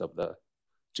applications of the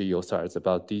GEO-SAR. It's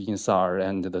about DIN-SAR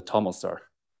and the TOMO-SAR.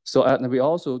 So and we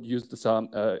also used some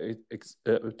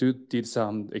did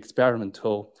some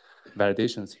experimental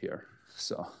validations here.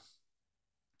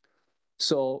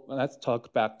 So let's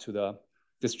talk back to the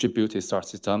distributed SAR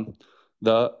system.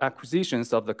 The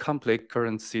acquisitions of the complete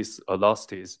currencies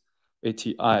velocities,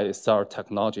 ATI SAR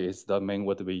technology is the main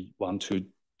what we want to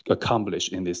accomplish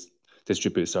in this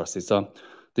distributed SAR system.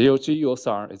 The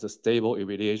GEO-SAR is a stable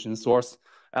irradiation source.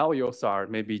 LEO-SAR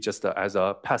may be just as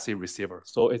a passive receiver,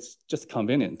 so it's just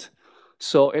convenient.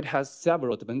 So it has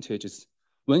several advantages.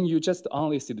 When you just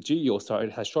only see the GEO-SAR,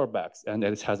 it has short backs and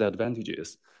it has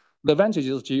advantages. The advantages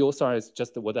of GEO-SAR is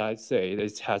just what I say.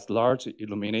 It has large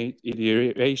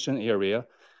irradiation area.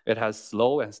 It has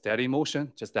slow and steady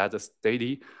motion, just as a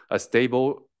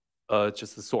stable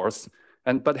just a source.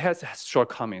 But it has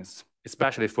shortcomings,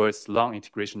 especially for its long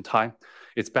integration time.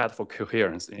 It's bad for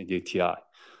coherence in ATI.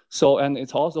 So, and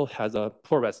it also has a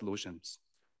poor resolutions.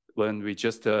 When we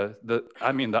just, the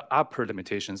upper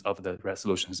limitations of the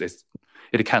resolutions is,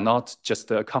 it cannot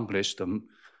just accomplish them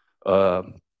a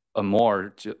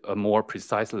more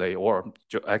precisely or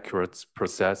accurate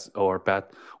process or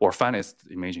finest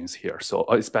imagings here. So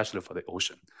especially for the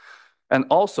ocean. And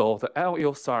also the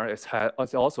LEO-SAR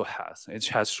it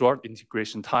has short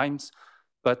integration times,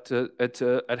 but it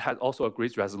has also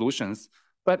great resolutions,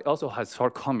 but it also has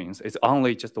shortcomings. It's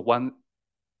only just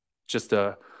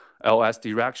LS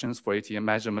directions for ATM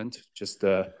measurement,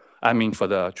 for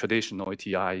the traditional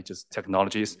ATI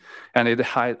technologies. And it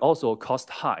had also cost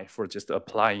high for just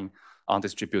applying on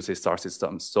distributed SAR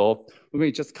systems. So when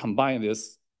we just combine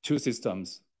these two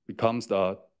systems, becomes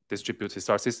the distributed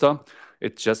SAR system.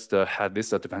 It just had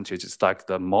this advantage. It's like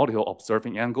the multiple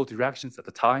observing angle directions at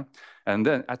the time, and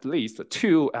then at least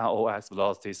 2 LOS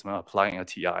velocities when applying a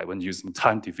TI when using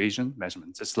time division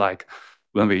measurement. Just like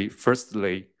when we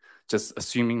firstly just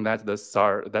assuming that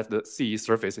the sea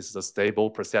surface is a stable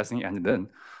processing, and then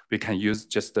we can use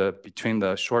just between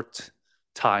the short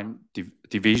time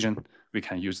division, we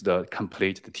can use the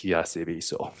complete TSAV.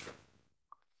 So,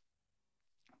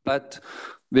 but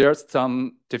there are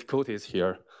some difficulties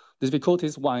here.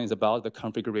 Difficulties one is about the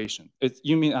configuration.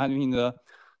 The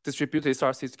distributed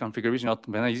SAR system configuration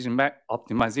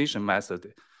optimization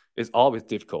method is always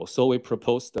difficult. So we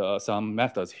proposed some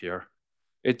methods here.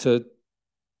 It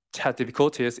had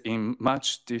difficulties in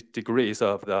much degrees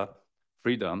of the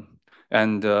freedom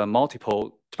and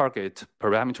multiple target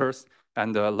parameters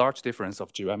and a large difference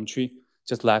of geometry,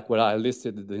 just like what I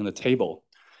listed in the table.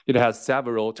 It has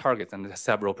several targets and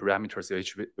several parameters,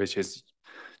 which is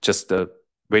just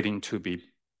waiting to be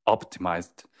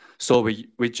optimized. So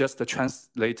we just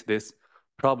translate these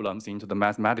problems into the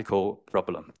mathematical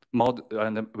problem,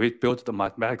 and we built the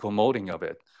mathematical modeling of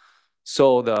it.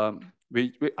 So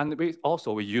we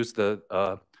use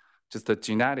just the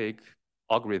genetic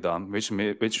algorithm, which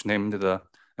named the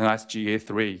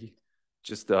NSGA3,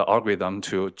 just the algorithm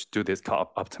to do this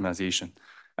optimization.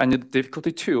 And the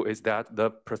difficulty too is that the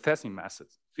processing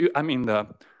methods.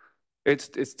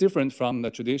 It's different from the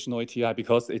traditional ATI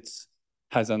because it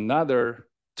has another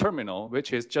terminal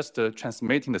which is just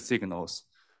transmitting the signals,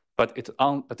 but it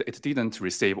didn't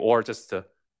receive, or just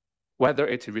whether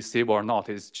it received or not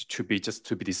is to be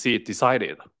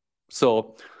decided.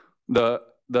 So the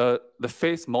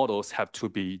phase models have to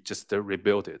be just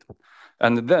rebuilt.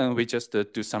 And then we just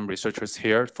do some researchers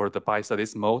here for the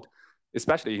bi-studies mode,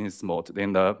 especially in this mode,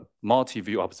 in the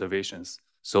multi-view observations.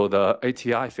 So the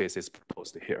ATI phase is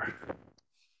proposed here.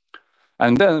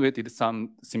 And then we did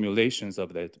some simulations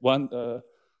of that.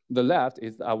 the left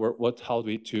is how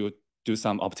we to do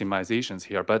some optimizations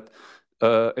here, but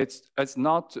it's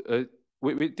not.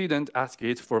 We didn't ask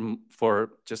it for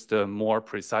just more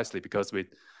precisely, because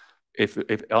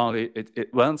if only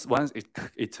once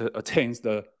it attains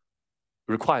the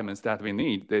requirements that we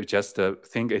need, they just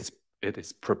think it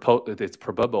is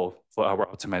probable for our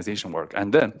optimization work,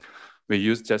 and then we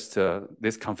use just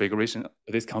this configuration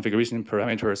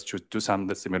parameters to do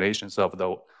some simulations of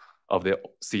the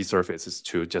sea surfaces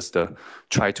to just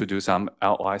try to do some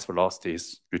LOS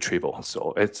velocities retrieval.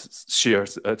 So it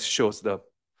shows the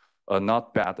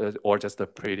not bad or just the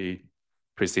pretty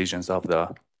precisions of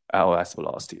the LOS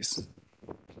velocities.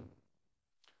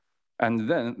 And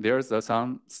then there's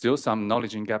still some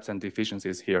knowledge gaps and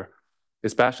deficiencies here,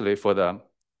 especially for the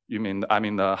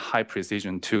the high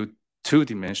precision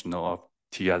two-dimensional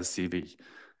TSCV.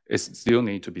 It still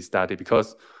need to be studied,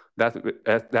 because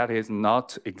that is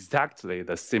not exactly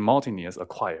the simultaneous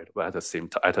acquired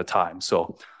at a time.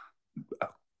 So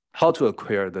how to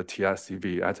acquire the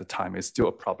TSCV at a time is still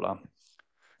a problem.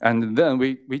 And then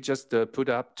we just put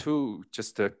up two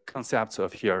concepts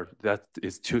of here that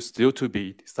is still to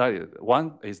be decided.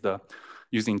 One is the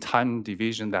using time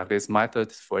division, that is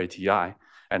method for ATI,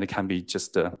 and it can be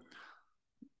just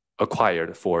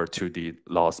acquired for 2D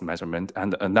loss measurement.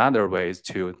 And another way is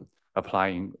to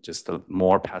applying just a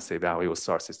more passive value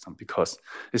SAR system, because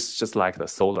it's just like the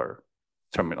solar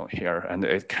terminal here, and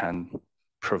it can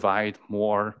provide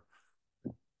more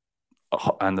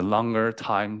and longer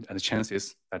time and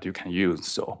chances that you can use.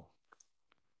 So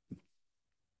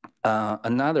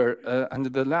and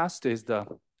the last is the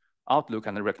outlook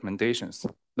and the recommendations.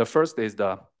 The first is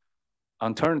the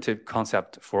alternative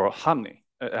concept for harmony.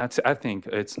 I think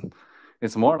it's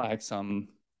more like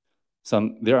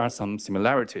there are some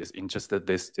similarities in just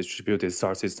this distributed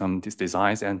SAR system, these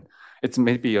designs, and it's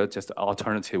maybe just an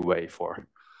alternative way for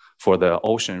the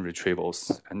ocean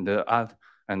retrievals, and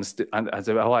as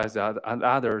well as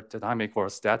other dynamic or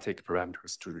static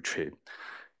parameters to retrieve.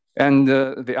 And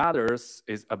the others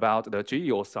is about the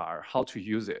GeoSAR, how to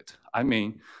use it. I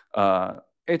mean,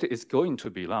 it is going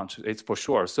to be launched, it's for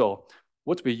sure. So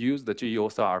what we use the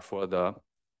GeoSAR for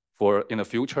in the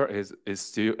future is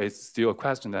still a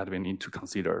question that we need to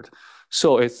consider.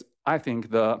 So I think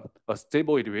the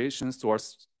stable iteration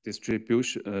source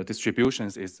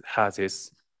distributions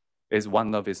is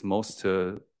one of its most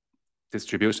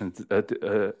distributions.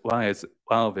 One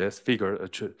of its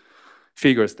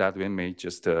figures that we may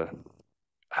just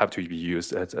have to be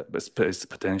used as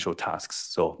potential tasks.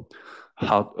 So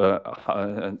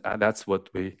that's what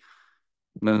we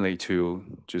mainly to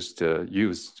just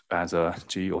use as a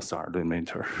GeoSAR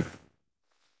limiter.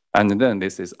 And then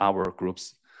this is our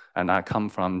groups, and I come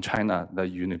from China, the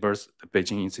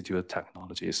Beijing Institute of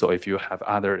Technology. So if you have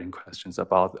other questions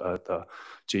about the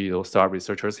GeoSAR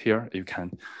researchers here, you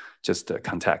can just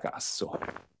contact us.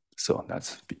 So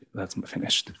that's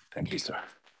finished. Thank you, sir.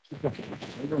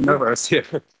 I'm nervous here.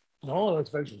 No, that's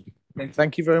very good.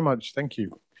 Thank you very much. Thank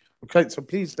you. Okay, so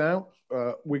please now,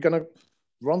 we're going to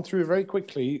run through very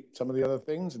quickly some of the other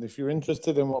things. And if you're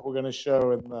interested in what we're going to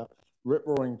show in the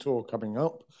rip-roaring tour coming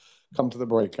up, come to the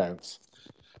breakouts.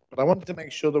 But I wanted to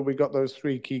make sure that we got those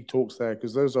three key talks there,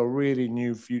 because those are really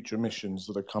new future missions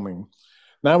that are coming.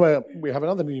 Now we have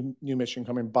another new mission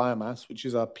coming, Biomass, which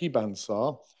is our P-band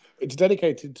SAR. It's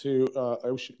dedicated to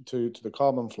the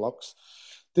carbon flux.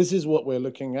 This is what we're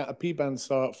looking at, a P-band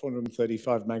SAR at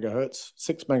 435 megahertz,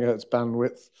 6 megahertz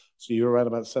bandwidth, so you're around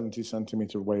about 70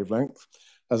 centimeter wavelength.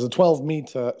 As a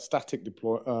 12-meter static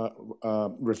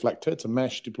reflector, it's a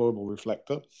mesh deployable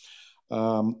reflector.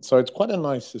 So it's quite a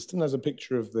nice system. There's a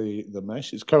picture of the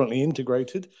mesh. It's currently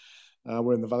integrated.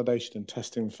 We're in the validation and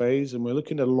testing phase, and we're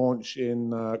looking at a launch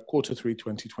in Q3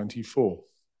 2024.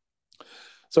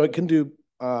 So it can do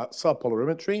SAR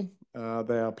polarimetry.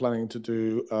 They are planning to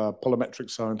do polarimetric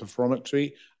SAR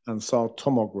interferometry and SAR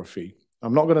tomography.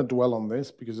 I'm not going to dwell on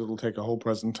this because it'll take a whole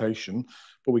presentation,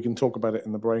 but we can talk about it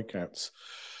in the breakouts.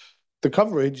 The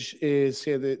coverage is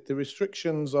here. The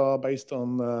restrictions are based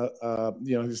on the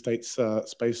United States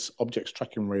Space Objects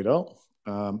Tracking Radar,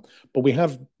 but we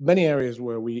have many areas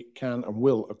where we can and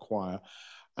will acquire.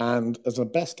 And as a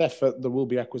best effort, there will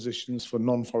be acquisitions for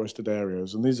non-forested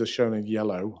areas. And these are shown in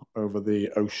yellow over the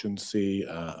ocean, sea,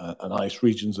 and ice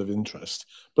regions of interest.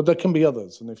 But there can be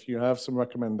others. And if you have some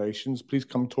recommendations, please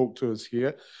come talk to us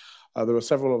here. There are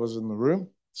several of us in the room.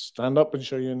 Stand up and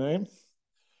show your name.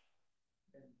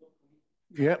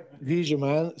 Yep, he's your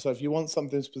man. So if you want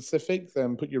something specific,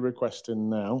 then put your request in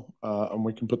now, and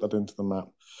we can put that into the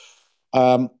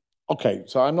map. Okay,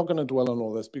 so I'm not going to dwell on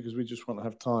all this because we just want to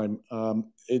have time.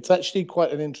 It's actually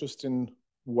quite an interesting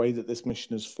way that this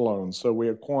mission has flown. So we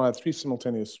acquire 3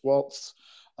 simultaneous swaths,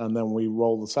 and then we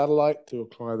roll the satellite to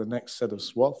acquire the next set of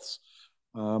swaths.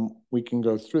 We can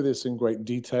go through this in great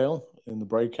detail in the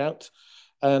breakout.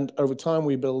 And over time,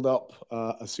 we build up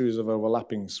a series of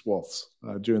overlapping swaths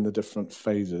during the different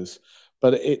phases.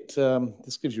 But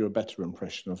this gives you a better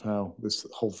impression of how this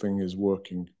whole thing is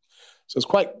working. So it's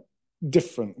quite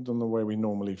different than the way we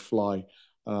normally fly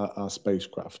our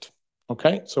spacecraft.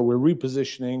 Okay, so we're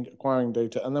repositioning, acquiring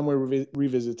data, and then we're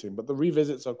revisiting. But the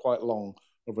revisits are quite long,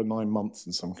 over 9 months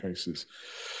in some cases.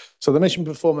 So the mission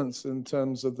performance in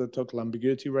terms of the total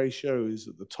ambiguity ratio is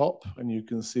at the top, and you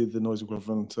can see the noise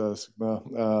equivalent sigma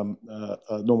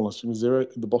normal sigma 0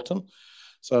 at the bottom.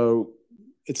 So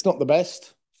it's not the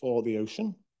best for the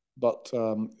ocean, but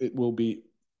it will be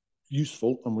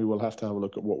useful, and we will have to have a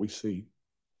look at what we see.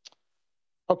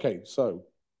 Okay, so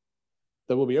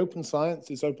there will be open science,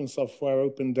 it's open software,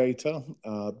 open data.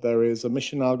 There is a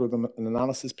mission algorithm and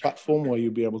analysis platform where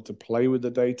you'll be able to play with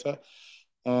the data.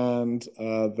 And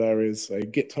there is a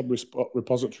GitHub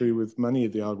repository with many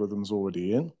of the algorithms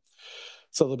already in.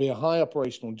 So there'll be a high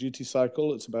operational duty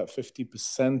cycle. It's about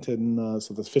 50%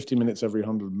 so there's 50 minutes every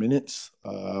 100 minutes.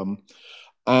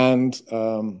 And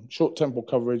short temporal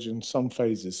coverage in some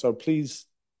phases. So please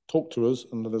talk to us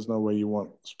and let us know where you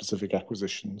want specific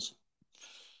acquisitions.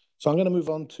 So I'm going to move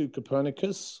on to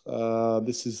Copernicus.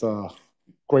 This is our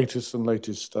greatest and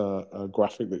latest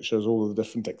graphic that shows all of the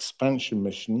different expansion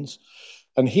missions.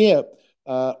 And here,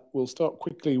 we'll start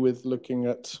quickly with looking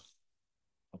at,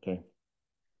 okay,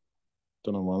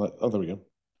 don't know why that, oh, there we go.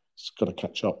 It's got to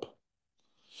catch up.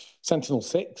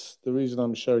 Sentinel-6, the reason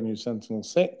I'm showing you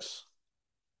Sentinel-6,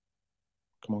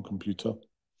 come on, computer.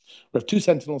 We have 2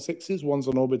 Sentinel-6s, one's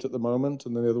on orbit at the moment,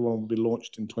 and then the other one will be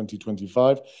launched in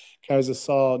 2025. Carries a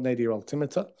SeaSAR nadir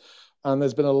altimeter, and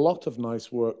there's been a lot of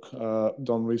nice work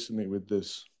done recently with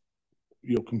this.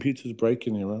 Your computer's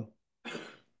breaking, Hero.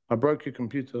 I broke your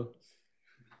computer.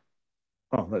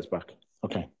 Oh, that's back.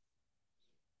 Okay.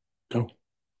 Go.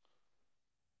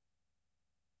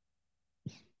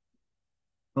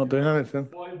 Not doing anything.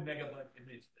 5 megabyte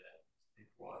image there.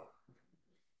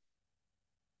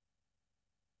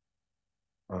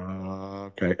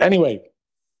 Okay. Anyway,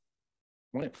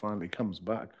 when it finally comes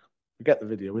back, we get the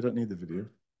video. We don't need the video.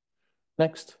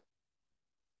 Next.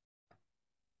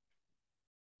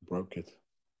 Broke it.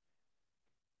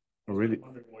 I really.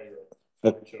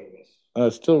 I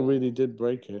still really did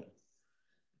break it.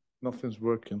 Nothing's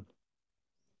working.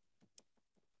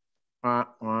 Now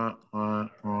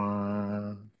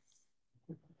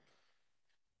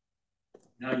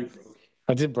you broke it.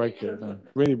 I did break it. No.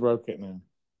 Really broke it now.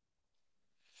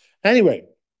 Anyway,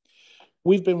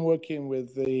 we've been working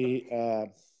with the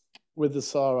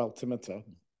SeaSAR altimeter,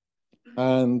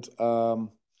 and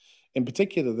in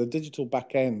particular, the digital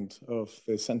back end of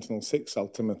the Sentinel-6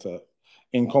 altimeter,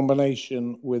 in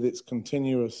combination with its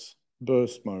continuous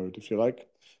burst mode, if you like.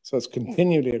 So it's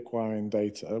continually acquiring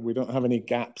data. We don't have any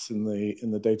gaps in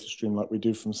the data stream like we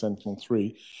do from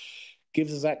Sentinel-3.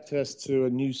 Gives us access to a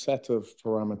new set of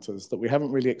parameters that we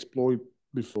haven't really explored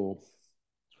before.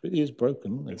 It really is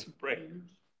broken, isn't it? It's broken.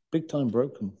 Big time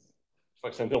broken. It's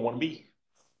like Sentinel-1B.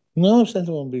 No,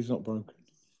 Sentinel-1B is not broken.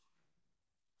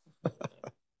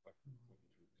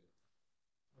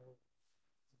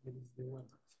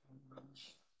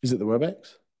 Is it the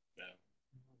WebEx?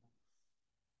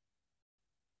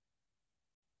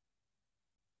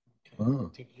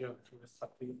 Oh.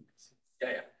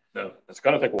 Yeah. No, it's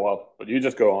going to take a while, but you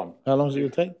just go on. How long is it going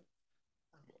to take?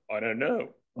 I don't know.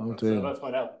 Oh dear. Let's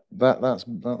find out.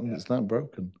 It's that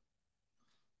broken.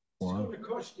 Wow. It's going to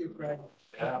cost you, Craig.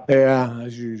 Yeah,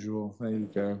 as usual. There you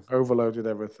go. Overloaded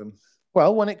everything.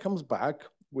 Well, when it comes back,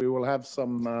 we will have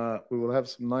some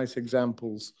nice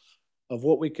examples of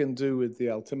what we can do with the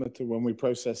altimeter when we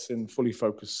process in fully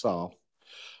focused SAR.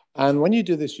 And when you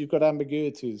do this, you've got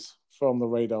ambiguities from the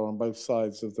radar on both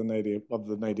sides of the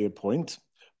nadir point.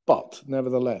 But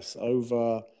nevertheless,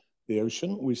 over the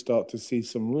ocean, we start to see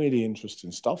some really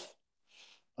interesting stuff.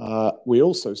 We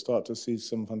also start to see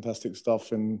some fantastic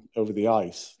stuff over the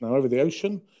ice. Now, over the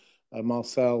ocean,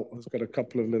 Marcel has got a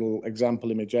couple of little example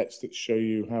imagettes that show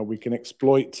you how we can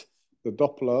exploit the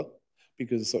Doppler,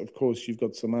 because, of course, you've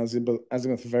got some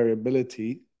azimuth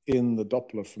variability in the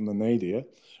Doppler from the nadir,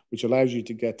 which allows you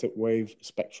to get at wave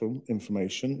spectral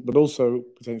information, but also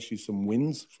potentially some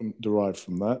winds derived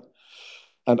from that.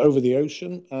 And over the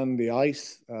ocean and the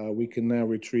ice, we can now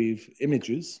retrieve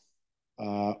images,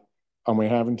 and we're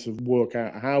having to work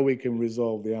out how we can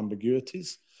resolve the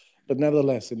ambiguities. But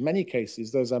nevertheless, in many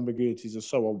cases, those ambiguities are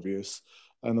so obvious,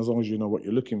 and as long as you know what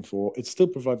you're looking for, it's still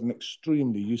providing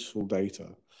extremely useful data.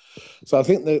 So I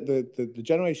think the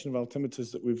generation of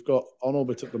altimeters that we've got on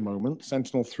orbit at the moment,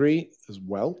 Sentinel-3 as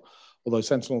well, although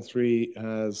Sentinel-3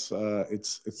 has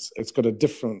it's got a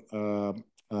different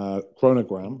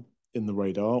chronogram in the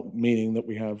radar, meaning that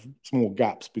we have small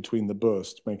gaps between the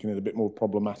bursts, making it a bit more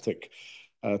problematic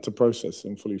to process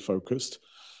and fully focused.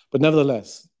 But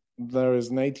nevertheless, there is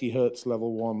an 80 hertz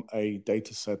level 1A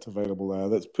data set available there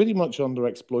that's pretty much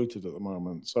underexploited at the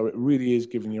moment. So it really is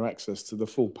giving you access to the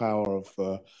full power of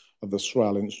the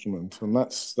SRAL instrument, and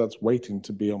that's waiting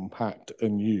to be unpacked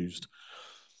and used.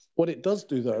 What it does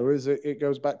do, though, is it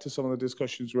goes back to some of the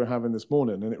discussions we were having this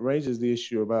morning, and it raises the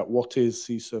issue about what is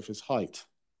sea surface height.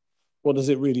 What does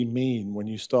it really mean when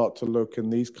you start to look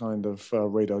in these kind of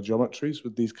radar geometries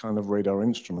with these kind of radar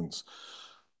instruments?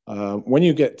 When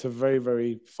you get to very,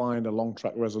 very fine along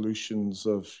track resolutions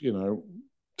of,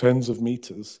 tens of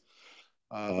meters,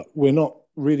 we're not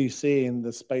really seeing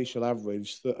the spatial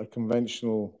average that a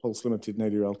conventional pulse limited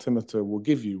nadir altimeter will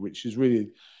give you, which is really,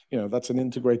 that's an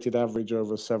integrated average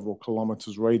over several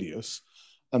kilometers radius.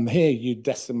 And here you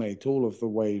decimate all of the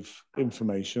wave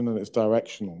information and it's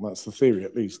directional. That's the theory,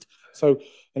 at least. So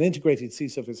an integrated sea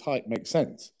surface height makes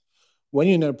sense. When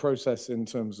you process in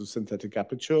terms of synthetic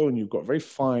aperture and you've got very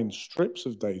fine strips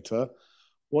of data,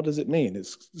 what does it mean?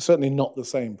 It's certainly not the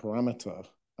same parameter.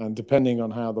 And depending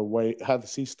on how the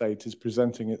sea state is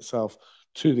presenting itself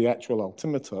to the actual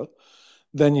altimeter,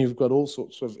 then you've got all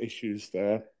sorts of issues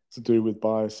there to do with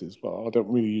biases. Well, I don't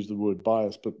really use the word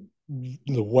bias, but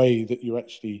the way that you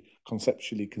actually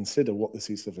conceptually consider what the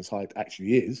sea surface height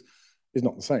actually is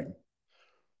not the same.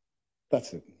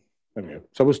 That's it. There we go.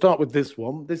 So we'll start with this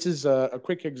one. This is a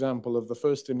quick example of the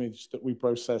first image that we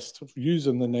processed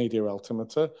using the nadir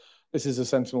altimeter. This is a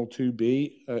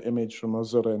Sentinel-2B image from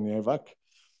Ozore and Jevac.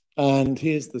 And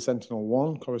here's the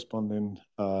Sentinel-1 corresponding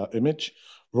image,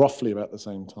 roughly about the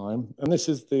same time. And this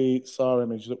is the SAR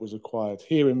image that was acquired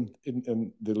here in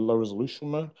the low resolution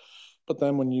mode. But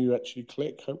then when you actually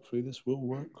click, hopefully this will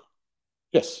work.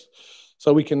 Yes.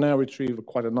 So we can now retrieve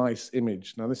quite a nice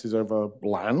image. Now this is over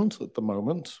land at the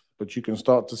moment, but you can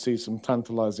start to see some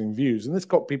tantalizing views. And this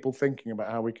got people thinking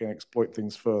about how we can exploit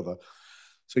things further.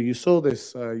 So you saw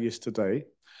this yesterday,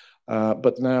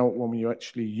 but now when you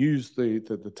actually use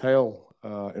the tail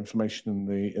information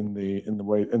in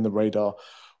the radar,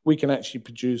 we can actually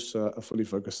produce a fully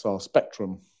focused SAR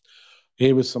spectrum.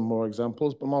 Here are some more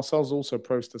examples, but Marcel's also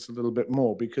processed a little bit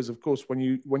more because, of course, when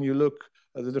you look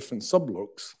at the different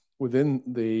sublooks within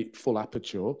the full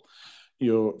aperture,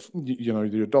 your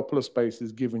Doppler space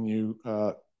is giving you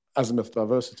azimuth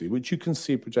diversity, which you can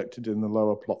see projected in the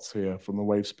lower plots here from the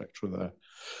wave spectra there.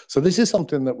 So this is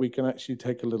something that we can actually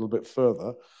take a little bit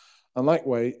further. And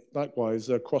likewise,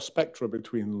 cross spectra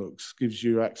between looks gives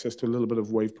you access to a little bit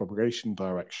of wave propagation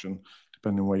direction,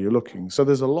 depending on where you're looking. So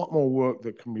there's a lot more work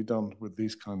that can be done with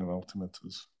these kind of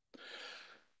altimeters.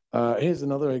 Here's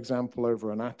another example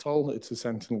over an atoll. It's a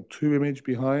Sentinel-2 image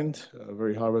behind,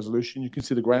 very high resolution. You can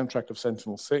see the ground track of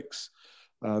Sentinel-6.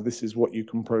 This is what you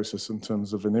can process in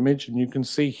terms of an image. And you can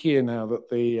see here now that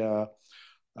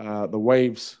the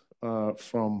waves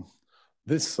from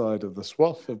this side of the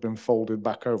swath have been folded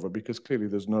back over because clearly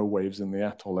there's no waves in the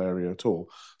atoll area at all.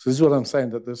 So this is what I'm saying,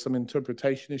 that there's some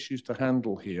interpretation issues to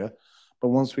handle here. But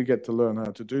once we get to learn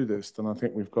how to do this, then I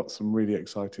think we've got some really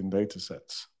exciting data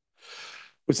sets.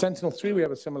 With Sentinel-3, we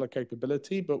have a similar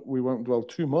capability, but we won't dwell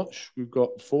too much. We've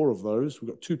got 4 of those. We've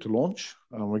got 2 to launch,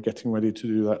 and we're getting ready to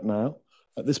do that now.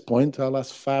 At this point, I'll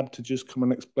ask Fab to just come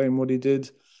and explain what he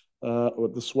did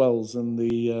with the swells in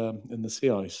the sea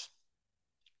ice.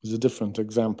 There's a different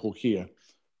example here.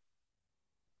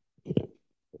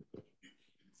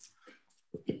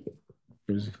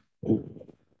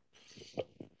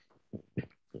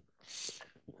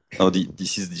 Oh,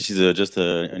 this is just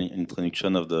an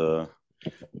introduction of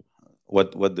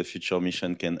what the future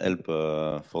mission can help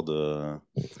for the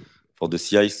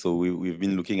sea ice. So we've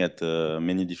been looking at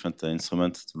many different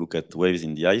instruments to look at waves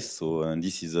in the ice. So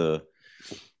this is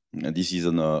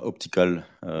an optical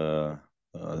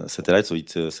satellite, so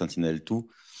it's a Sentinel-2.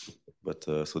 But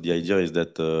so the idea is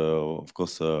that, of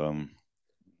course,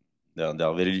 there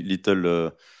are very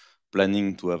little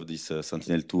planning to have this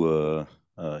Sentinel-2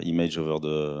 image over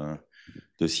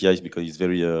the sea ice because it's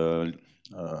very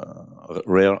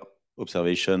rare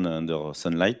observation under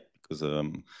sunlight because a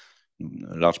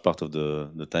large part of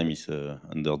the time is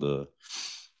in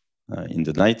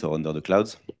the night or under the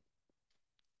clouds.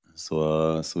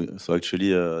 So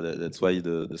actually that's why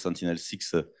the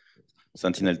Sentinel-6,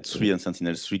 Sentinel-3 and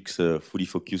Sentinel-6 fully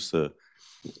focused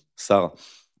SAR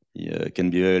can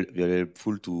be very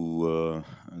helpful to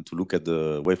look at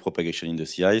the wave propagation in the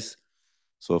sea ice.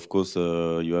 So of course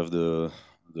you have the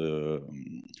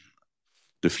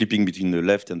flipping between the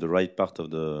left and the right part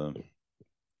of the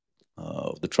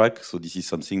track. So this is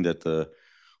something that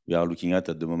we are looking at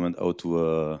the moment, how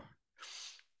to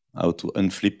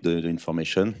unflip the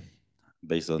information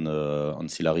based on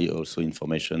ancillary also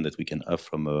information that we can have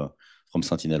from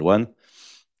Sentinel-1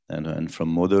 and from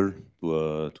model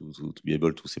to be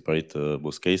able to separate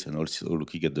both case, and also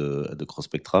looking at the cross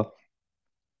spectra.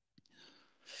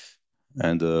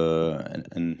 And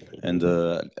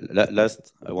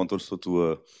last, I want also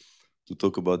to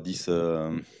talk about this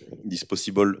this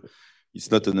possible. It's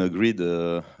not an agreed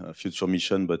future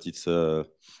mission, but it's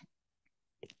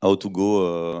how to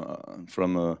go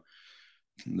from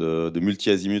the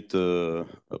multi-azimuth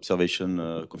observation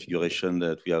configuration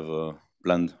that we have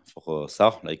planned for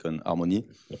SAR, like on Harmony,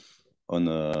 on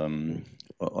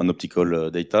optical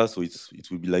data. So it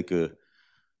will be like a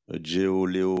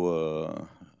GEO-LEO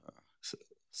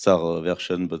SAR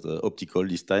version, but optical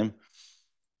this time.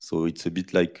 So it's a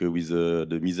bit like with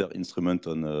the MISR instrument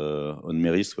on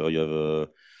MERIS, where you have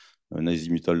an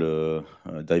azimuthal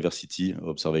diversity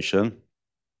observation.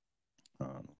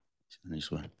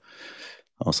 This one.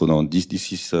 Also, no,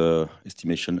 this is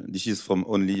estimation. This is from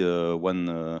only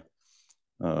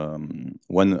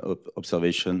one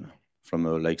observation from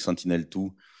like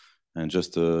Sentinel-2, and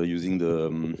just using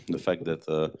the fact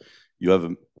that you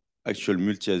have actual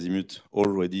multi-azimuth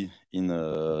already in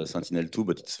Sentinel-2,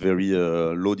 but it's very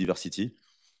low diversity.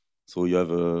 So you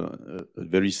have a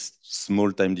very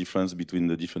small time difference between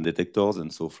the different detectors,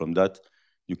 and so from that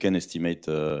you can estimate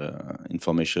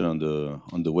information on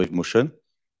the wave motion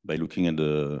by looking at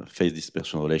the phase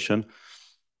dispersion relation.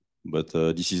 But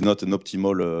this is not an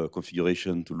optimal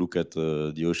configuration to look at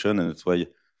the ocean, and that's why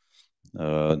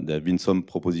there have been some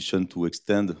proposition to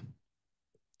extend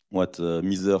what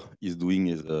MISR is doing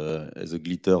as a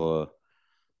glitter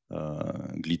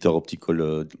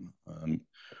optical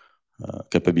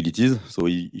capabilities. So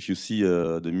if you see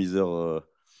the MISR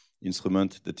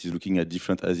instrument that is looking at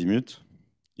different azimuth,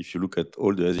 if you look at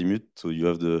all the azimuth, so you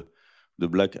have the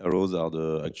black arrows are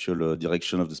the actual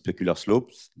direction of the specular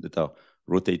slopes that are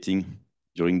rotating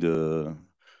during the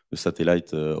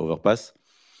satellite overpass,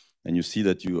 and you see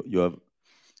that you have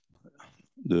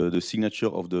the signature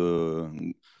of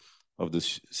the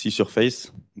sea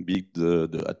surface, be it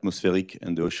the atmospheric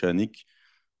and the oceanic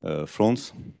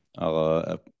fronts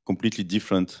are completely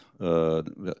different,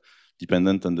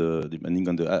 depending on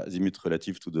the azimuth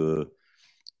relative to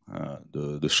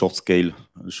the short scale,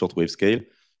 short wave scale.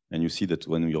 And you see that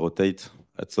when we rotate,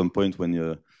 at some point when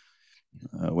the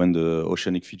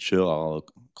oceanic feature are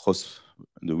cross,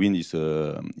 the wind is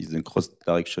in cross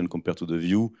direction compared to the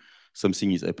view,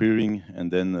 something is appearing,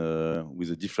 and then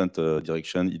with a different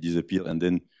direction it disappears, and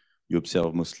then you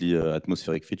observe mostly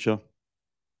atmospheric feature.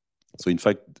 So in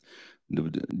fact,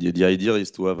 the idea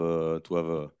is to have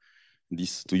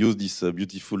to use this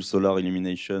beautiful solar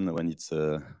illumination when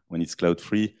it's cloud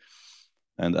free,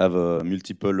 and have a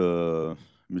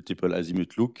multiple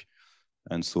azimuth look,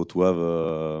 and so to have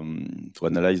to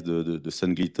analyze the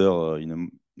sun glitter in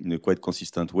a quite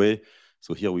consistent way.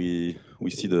 So here we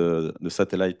see the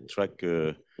satellite track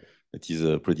that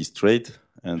is pretty straight,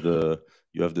 and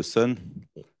you have the sun,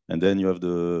 and then you have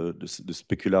the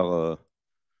specular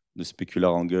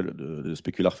angle, the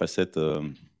specular facet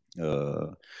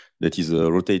that is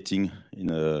rotating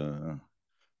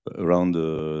around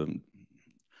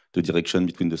the direction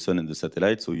between the sun and the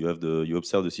satellite. So you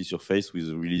observe the sea surface with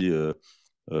really a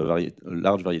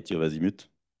large variety of azimuth.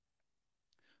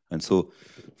 And so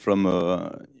from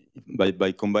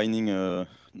by combining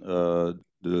the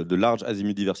large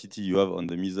azimuth diversity you have on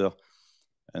the MISR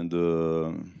and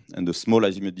the small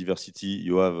azimuth diversity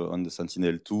you have on the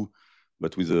Sentinel-2,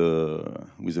 but with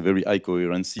a very high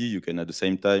coherency, you can at the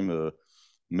same time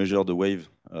measure the wave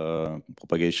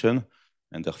propagation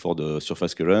and therefore the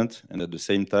surface current, and at the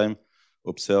same time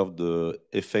observe the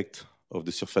effect of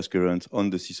the surface current on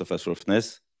the sea surface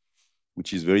roughness,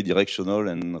 which is very directional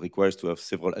and requires to have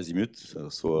several azimuths.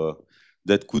 So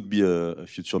that could be a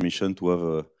future mission, to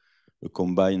have a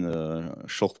combined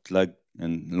short lag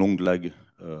and long lag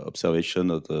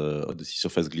observation of the sea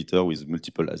surface glitter with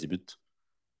multiple azimuths.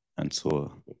 And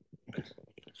so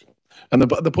and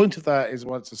the point of that is,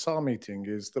 once the SAR meeting,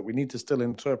 is that we need to still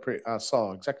interpret our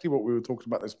SAR, exactly what we were talking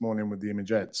about this morning with the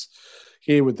imagettes.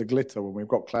 Here with the glitter, when we've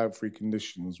got cloud-free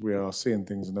conditions, we are seeing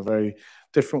things in a very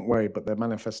different way, but they're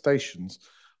manifestations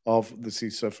of the sea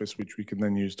surface, which we can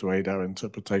then use to aid our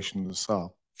interpretation of the SAR.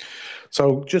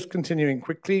 So just continuing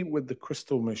quickly with the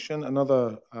Crystal mission,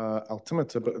 another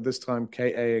altimeter, but this time Ka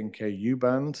and Ku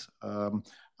band.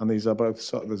 And these are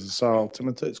both, there's a SAR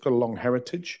altimeter. It's got a long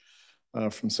heritage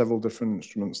from several different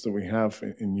instruments that we have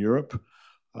in Europe.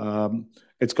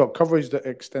 It's got coverage that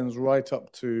extends right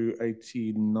up to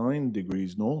 89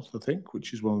 degrees north, I think,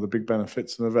 which is one of the big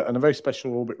benefits, and a very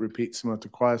special orbit repeat similar to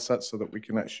QuireSat, so that we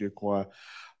can actually acquire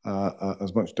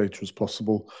as much data as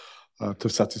possible to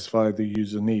satisfy the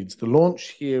user needs. The launch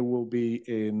here will be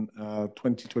in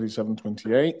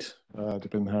 2027-28,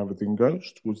 depending on how everything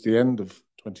goes, towards the end of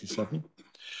 27.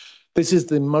 This is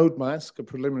the mode mask, a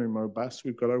preliminary mode mask.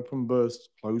 We've got open burst,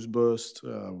 closed burst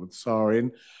with SAR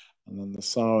in, and then the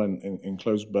SAR in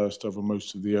closed burst over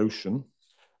most of the ocean.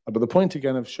 But the point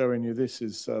again of showing you this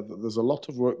is that there's a lot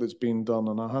of work that's been done,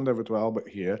 and I'll hand over to Albert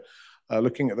here,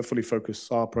 looking at the fully focused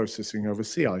SAR processing over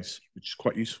sea ice, which is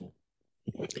quite useful.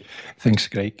 Thanks,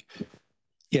 Craig.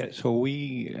 Yeah, so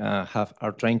we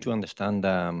are trying to understand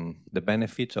the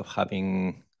benefits of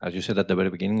having, as you said at the very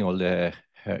beginning, all the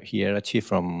hierarchy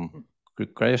from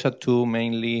CryoSat-2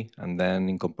 mainly, and then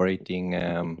incorporating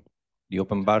the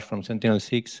open bars from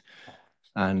Sentinel-6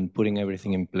 and putting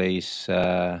everything in place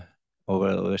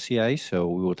over sea ice. So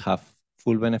we would have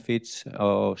full benefits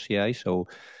of sea ice. So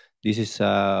this is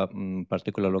a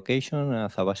particular location,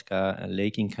 Thabasca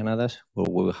Lake in Canada, where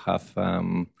we will have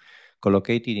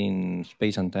collocated in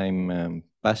space and time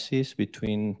passes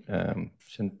between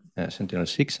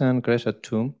Sentinel-6 and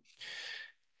CryoSat-2.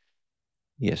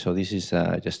 Yeah, so this is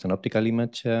just an optical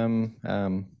image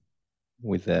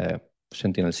with the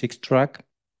Sentinel-6 track.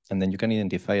 And then you can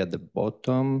identify at the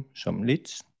bottom some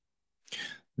leads.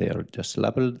 They are just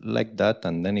labeled like that.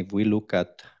 And then if we look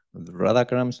at the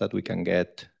radagrams that we can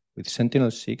get with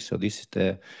Sentinel-6, so this is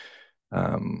the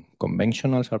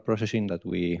conventional SAR processing that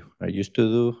we are used to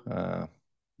do,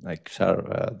 like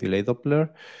SAR delay Doppler,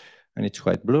 and it's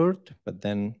quite blurred, but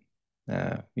then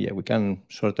yeah, we can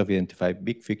sort of identify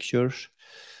big fixtures.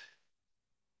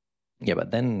 Yeah,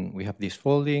 but then we have this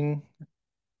folding,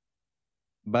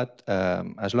 but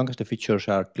as long as the features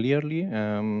are clearly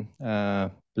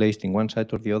placed in one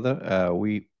side or the other,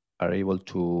 we are able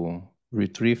to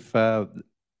retrieve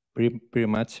pretty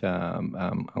much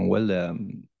and well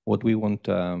what we want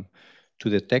to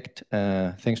detect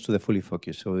thanks to the fully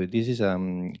focus. So this is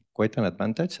quite an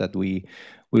advantage that we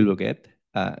will get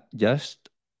just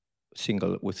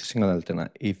with single antenna.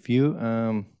 If you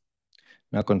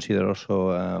now consider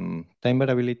also time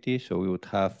variability, so we would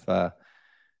have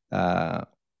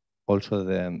also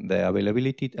the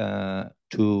availability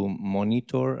to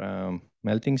monitor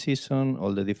melting season,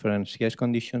 all the different sea ice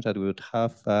conditions that we would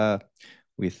have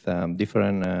with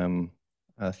different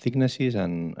thicknesses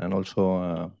and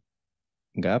also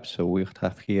gaps. So we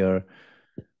have here,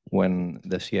 when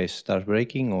the sea ice starts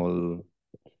breaking, all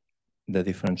the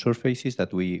different surfaces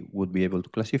that we would be able to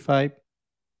classify.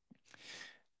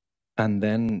 And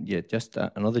then, yeah, just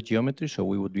another geometry. So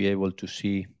we would be able to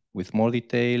see with more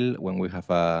detail when we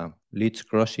have leads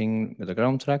crossing the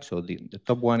ground track. So the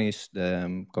top one is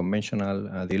the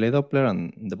conventional delay Doppler,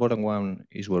 and the bottom one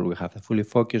is where we have the fully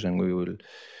focused, and we will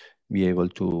be able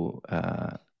to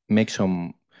make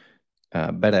some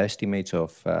better estimates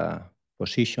of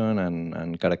position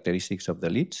and characteristics of the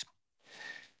leads.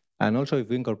 And also, if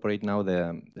we incorporate now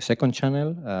the second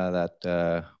channel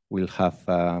that will have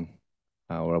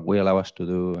or will allow us to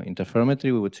do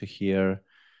interferometry, we would see here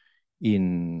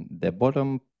in the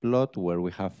bottom plot where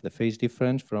we have the phase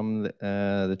difference from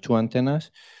the two antennas.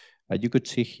 You could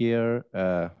see here,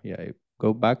 yeah,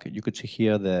 go back, you could see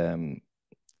here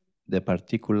the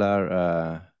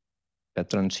particular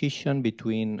transition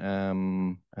between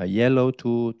yellow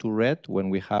to red when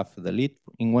we have the lead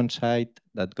in one side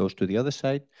that goes to the other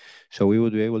side. So we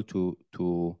would be able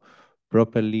to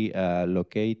properly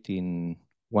locate in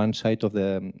one side of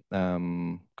the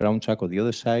ground track or the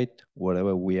other side,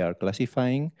 wherever we are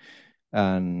classifying.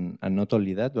 And not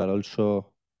only that, but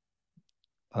also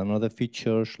another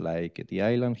features like the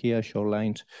island here,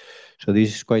 shorelines. So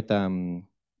this is quite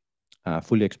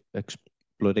fully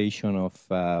exploration of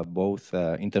both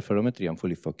interferometry and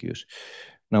fully focused.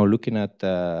 Now looking at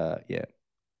yeah,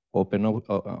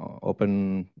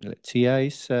 open sea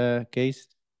ice case,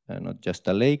 not just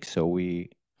a lake. So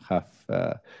we have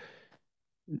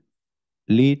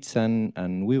leads,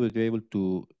 and we will be able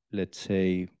to, let's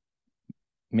say,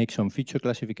 make some feature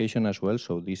classification as well.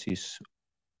 So this is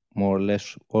more or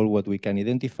less all what we can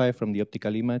identify from the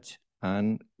optical image,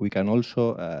 and we can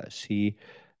also see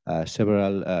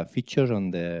several features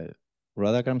on the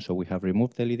radagram. So we have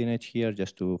removed the leading edge here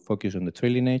just to focus on the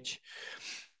trailing edge,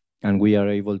 and we are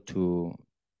able to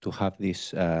have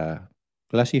this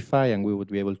classify, and we would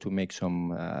be able to make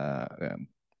some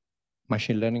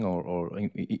machine learning or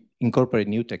incorporate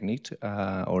new techniques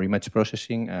or image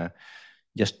processing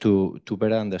just to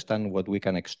better understand what we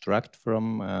can extract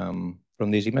from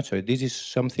this image. So this is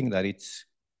something that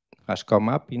has come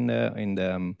up in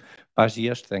the past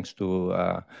years thanks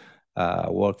to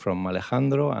work from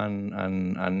Alejandro,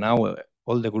 and now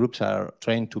all the groups are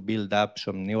trying to build up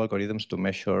some new algorithms to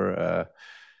measure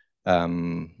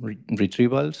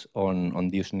retrievals on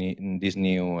these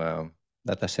new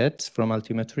data sets from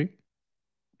altimetry.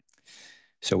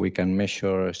 So we can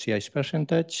measure sea ice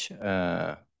percentage.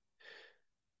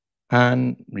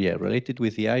 And yeah, related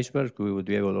with the iceberg, we would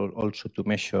be able also to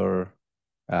measure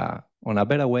on a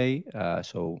better way.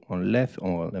 So on left,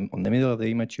 on the middle of the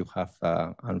image, you have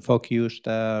unfocused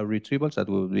retrievals that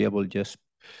will be able just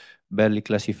barely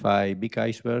classify big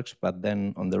icebergs. But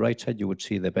then on the right side, you would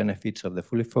see the benefits of the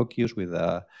fully focused with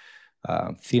a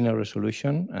thinner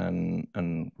resolution,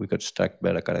 and we could extract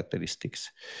better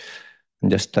characteristics.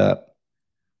 And just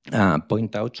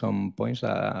point out some points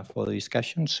for the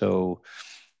discussion. So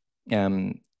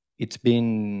it's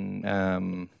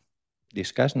been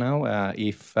discussed now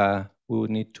if we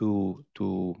would need to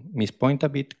mispoint a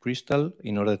bit crystal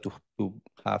in order to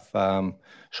have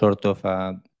sort of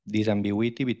this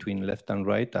ambiguity between left and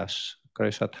right, as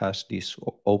Cresat has this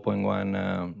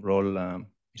 0.1 roll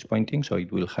mispointing, so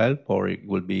it will help, or it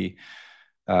will be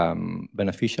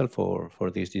beneficial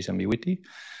for this ambiguity.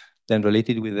 Then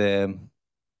related with the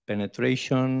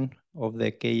penetration of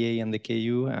the Ka and the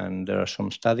Ku, and there are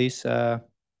some studies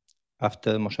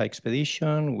after the Mosaic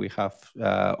expedition. We have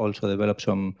also developed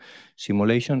some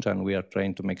simulations, and we are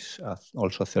trying to make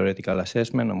also theoretical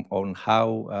assessment on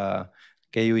how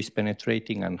Ku is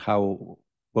penetrating and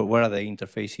what are the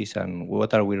interfaces and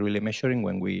what are we really measuring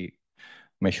when we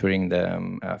measuring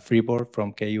the freeboard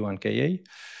from Ku and Ka.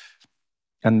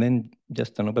 And then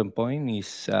just an open point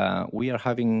is we are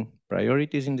having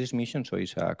priorities in this mission. So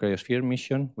it's a cryosphere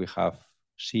mission. We have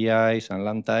sea ice and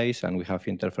land ice, and we have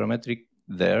interferometric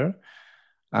there.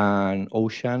 And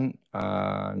ocean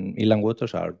and inland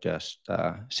waters are just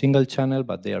single channel,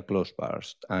 but they are close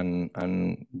burst.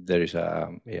 And there is a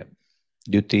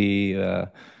duty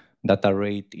data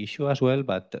rate issue as well,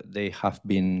 but they have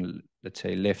been, let's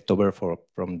say, left over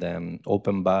from the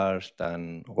open burst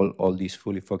and all these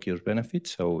fully focused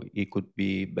benefits. So it could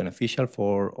be beneficial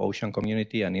for ocean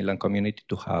community and inland community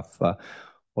to have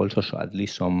also at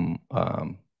least some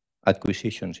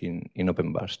acquisitions in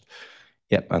open burst.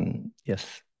 Yeah, and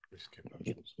yes.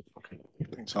 Okay,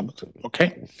 thanks, Albert.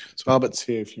 Okay, so Albert's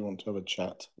here if you want to have a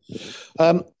chat.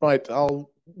 Right, I'll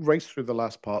race through the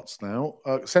last parts now.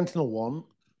 Sentinel-1,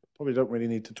 probably don't really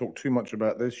need to talk too much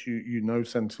about this. You know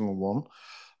Sentinel-1,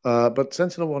 but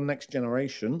Sentinel-1 next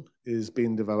generation is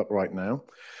being developed right now.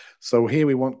 So here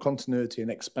we want continuity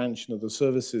and expansion of the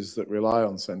services that rely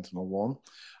on Sentinel-1,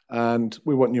 and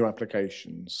we want new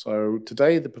applications. So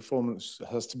today the performance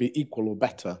has to be equal or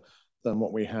better than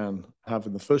what we have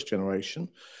in the first generation.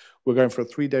 We're going for a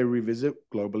 3-day revisit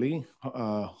globally,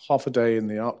 half a day in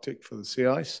the Arctic for the sea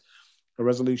ice, a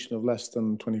resolution of less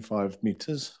than 25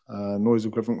 meters, noise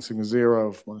equivalent sigma 0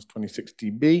 of -26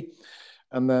 dB,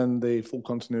 and then the full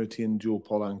continuity in dual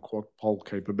pol and quad pol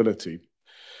capability.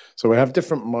 So we have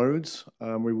different modes.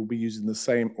 We will be using the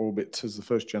same orbit as the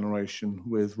first generation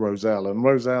with Roselle, and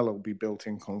Roselle will be built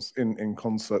in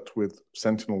concert with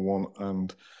Sentinel-1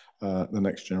 and the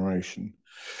next generation.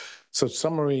 So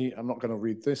summary, I'm not going to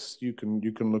read this. You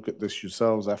can look at this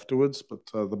yourselves afterwards, but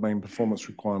the main performance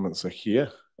requirements are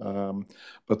here.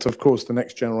 But of course, the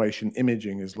next generation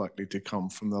imaging is likely to come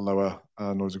from the lower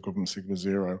noise equivalent sigma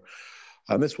 0.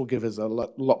 And this will give us a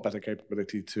lot better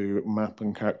capability to map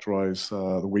and characterize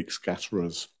the weak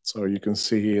scatterers. So you can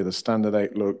see here the standard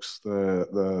 8 looks,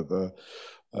 the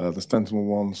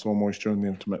Sentinel-1 soil moisture, and the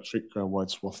intermetric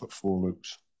wide swath at 4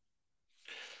 loops.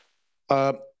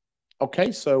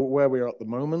 Okay, so where we are at the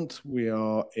moment, we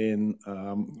are in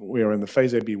the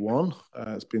phase AB1.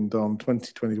 It's been done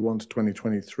 2021 to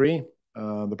 2023.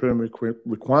 The preliminary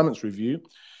requirements review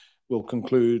will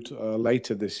conclude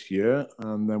later this year,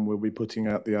 and then we'll be putting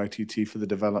out the ITT for the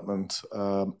development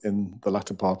in the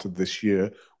latter part of this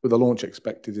year, with a launch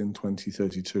expected in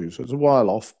 2032. So it's a while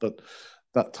off, but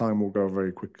that time will go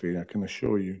very quickly, I can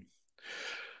assure you.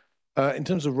 In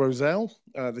terms of Roselle,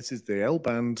 this is the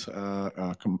L-band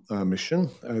mission.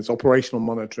 It's operational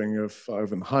monitoring of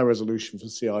even high resolution for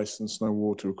sea ice and snow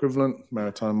water equivalent,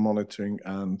 maritime monitoring,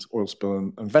 and oil spill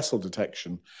and vessel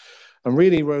detection. And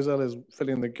really, Roselle is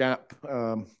filling the gap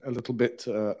a little bit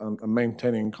and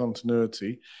maintaining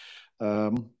continuity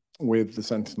with the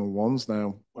Sentinel-1s.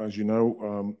 Now, as you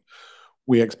know,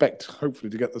 We expect, hopefully,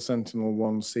 to get the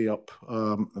Sentinel-1C up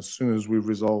as soon as we've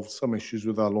resolved some issues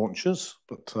with our launchers,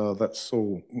 but that's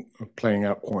all playing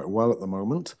out quite well at the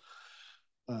moment.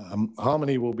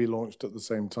 Harmony will be launched at the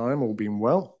same time, all being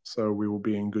well, so we will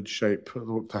be in good shape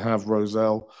to have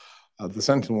Roselle, the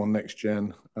Sentinel-1 next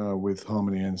gen, with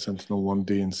Harmony and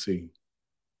Sentinel-1D and C.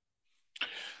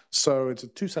 So it's a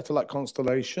 2-satellite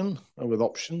constellation with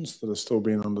options that are still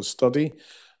being under study.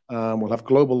 We'll have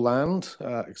global land,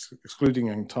 excluding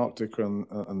Antarctica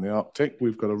and the Arctic.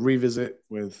 We've got a revisit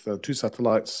with 2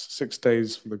 satellites, 6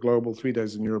 days for the global, 3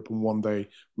 days in Europe, and 1 day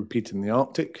repeat in the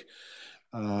Arctic.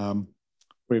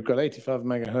 We've got 85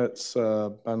 megahertz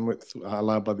bandwidth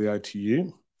allowed by the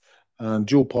ITU, and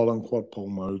dual pole and quad pole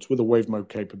modes with a wave mode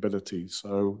capability.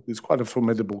 So it's quite a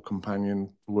formidable companion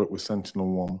to work with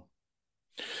Sentinel-1.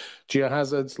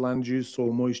 Geohazards, land use,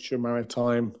 soil moisture,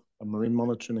 maritime, and marine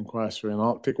monitoring and cryosphere and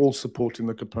Arctic, all supporting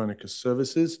the Copernicus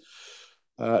services.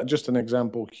 Just an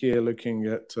example here, looking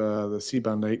at the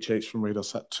C-band HH from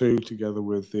RadarSat-2 together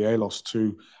with the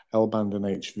ALOS-2 L-band and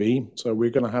HV. So we're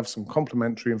going to have some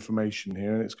complementary information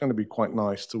here, and it's going to be quite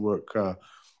nice to work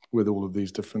with all of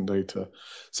these different data.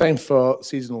 Same for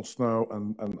seasonal snow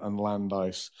and land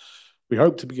ice. We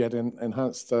hope to be getting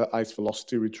enhanced ice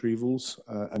velocity retrievals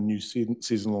and new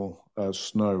seasonal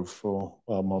snow for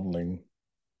modeling.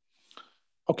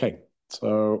 Okay,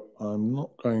 so I'm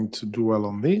not going to dwell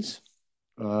on these.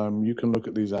 You can look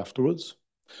at these afterwards.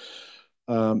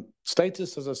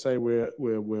 Status, as I say,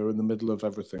 we're in the middle of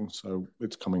everything, so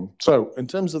it's coming. So in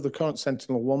terms of the current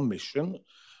Sentinel-1 mission,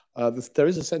 there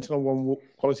is a Sentinel-1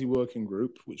 quality working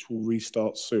group which will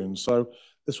restart soon. So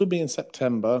this will be in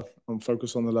September and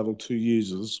focus on the level 2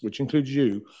 users, which includes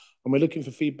you. And we're looking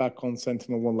for feedback on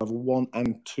Sentinel-1 level 1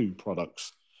 and 2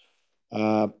 products.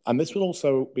 And this will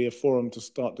also be a forum to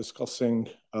start discussing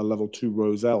level 2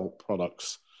 Roselle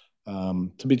products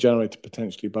to be generated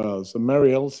potentially by us. And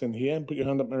Marielle's in here. Put your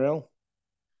hand up, Marielle.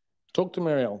 Talk to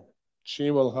Marielle. She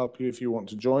will help you if you want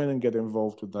to join and get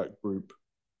involved with that group.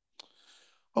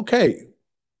 Okay.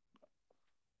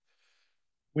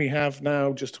 We have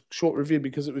now just a short review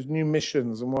because it was new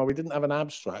missions, and while we didn't have an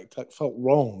abstract, that felt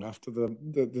wrong after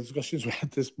the discussions we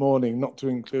had this morning not to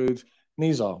include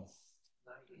NISAR.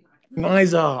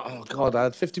 NISAR. Oh, God, I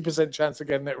had 50% chance of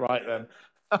getting it right then.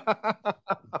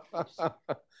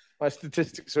 My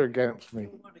statistics are against me.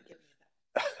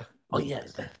 Oh, yeah.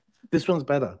 This one's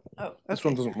better. Oh, okay. This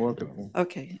one doesn't work.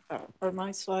 Okay. Are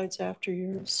my slides after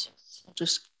yours? I'll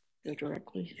just go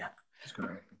directly. Yeah. Just go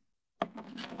ahead.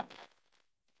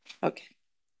 Okay.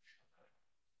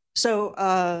 So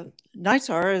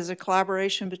NISAR is a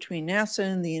collaboration between NASA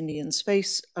and the Indian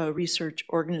Space Research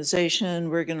Organization.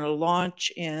 We're going to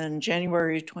launch in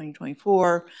January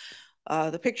 2024.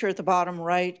 The picture at the bottom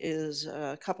right is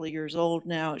a couple of years old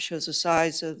now. It shows the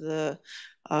size of the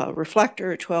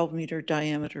reflector, a 12-meter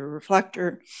diameter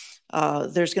reflector.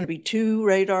 There's going to be 2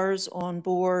 radars on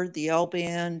board, the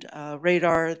L-band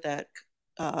radar that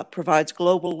provides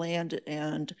global land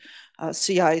and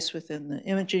sea ice within the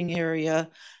imaging area,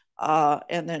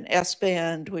 and then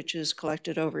S-band, which is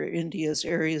collected over India's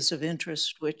areas of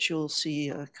interest, which you'll see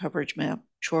a coverage map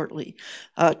shortly.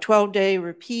 12-day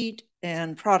repeat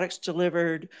and products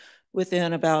delivered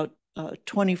within about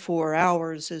 24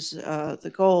 hours is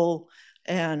the goal,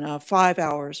 and 5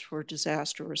 hours for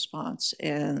disaster response.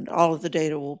 And all of the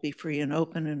data will be free and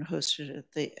open and hosted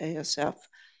at the ASF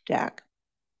DAC.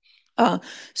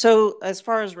 So as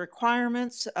far as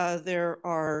requirements, there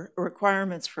are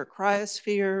requirements for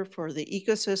cryosphere, for the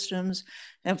ecosystems,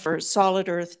 and for solid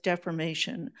earth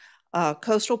deformation.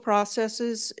 Coastal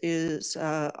processes is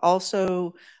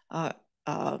also a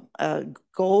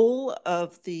goal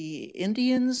of the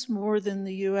Indians more than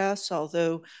the US,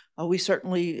 although we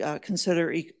certainly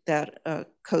consider that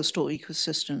coastal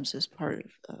ecosystems as part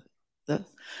of the.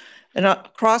 And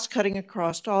cross-cutting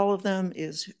across all of them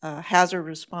is hazard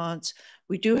response.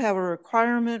 We do have a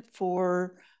requirement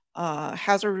for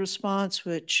hazard response,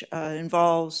 which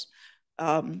involves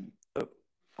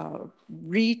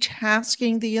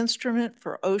retasking the instrument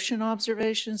for ocean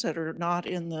observations that are not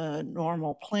in the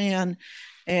normal plan,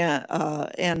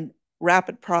 and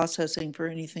rapid processing for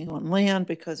anything on land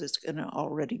because it's going to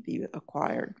already be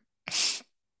acquired.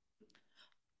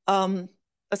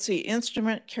 Let's see,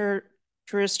 instrument characteristics.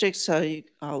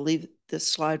 I'll leave this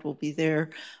slide, will be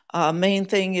there. Main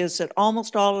thing is that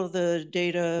almost all of the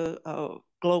data,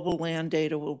 global land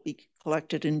data, will be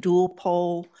collected in dual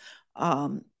pole,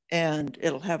 and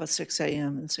it'll have a 6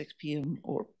 a.m. and 6 p.m.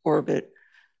 orbit.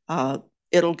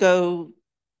 It'll go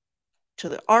to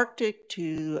the Arctic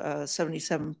to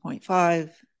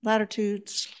 77.5 latitude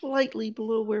slightly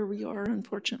below where we are,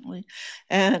 unfortunately.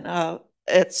 And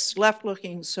it's left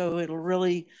looking, so it'll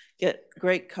really get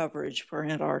great coverage for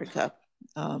Antarctica,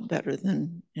 better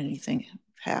than anything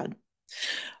had.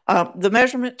 The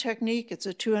measurement technique, it's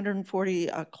a 240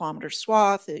 kilometer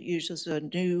swath. It uses a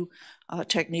new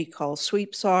technique called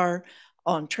SeaSAR.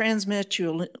 On transmit,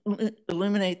 you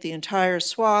illuminate the entire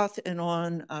swath, and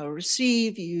on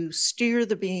receive, you steer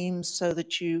the beams so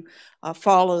that you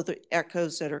follow the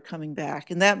echoes that are coming back.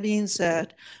 And that means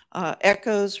that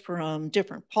echoes from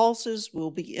different pulses will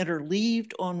be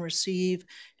interleaved on receive,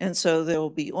 and so there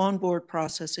will be onboard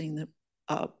processing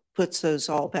that puts those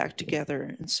all back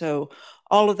together. And so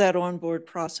all of that onboard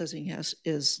processing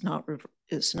is not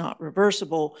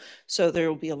reversible, so there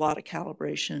will be a lot of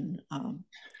calibration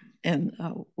and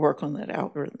work on that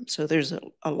algorithm. So there's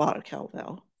a lot of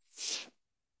CalVal.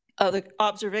 The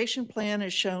observation plan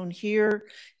is shown here.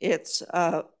 It's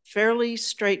fairly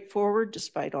straightforward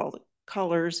despite all the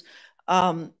colors.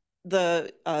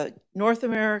 The North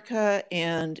America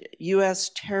and US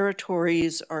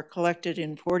territories are collected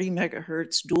in 40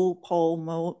 megahertz dual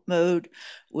pole mode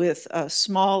with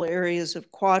small areas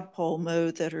of quad pole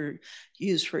mode that are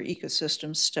used for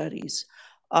ecosystem studies.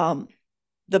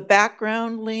 The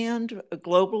background land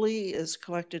globally is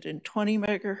collected in 20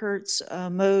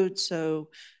 megahertz mode. So,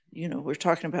 you know, we're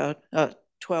talking about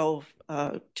 12,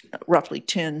 roughly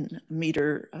 10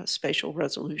 meter spatial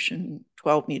resolution,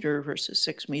 12 meter versus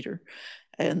 6 meter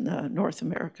in North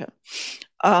America.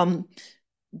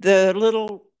 The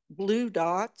little blue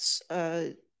dots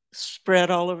spread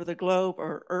all over the globe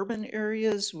are urban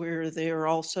areas where they are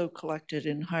also collected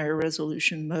in higher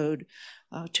resolution mode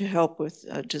to help with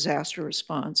disaster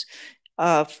response.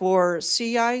 For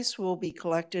sea ice, will be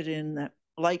collected in that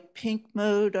light pink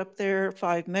mode up there,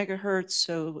 5 megahertz,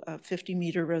 so 50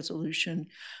 meter resolution.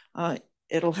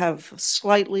 It'll have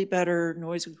slightly better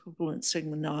noise equivalent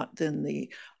sigma naught than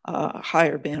the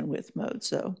higher bandwidth modes,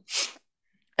 though.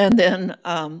 And then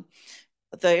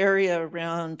the area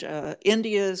around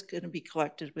India is going to be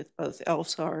collected with both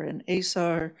LSAR and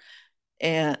ASAR,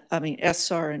 and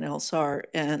SSAR and LSAR,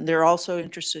 and they're also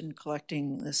interested in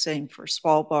collecting the same for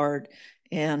Svalbard,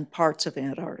 and parts of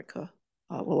Antarctica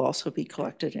will also be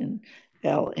collected in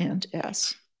L and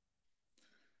S.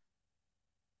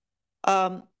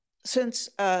 Since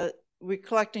we're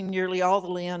collecting nearly all the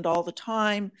land all the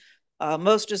time,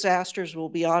 most disasters will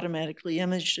be automatically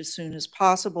imaged as soon as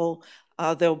possible.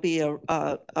 There'll be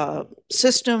a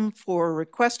system for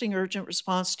requesting urgent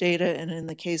response data, and in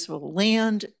the case of a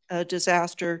land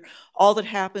disaster, all that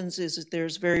happens is that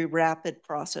there's very rapid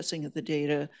processing of the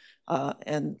data,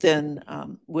 and then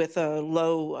with a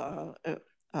low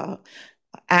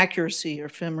accuracy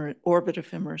or orbit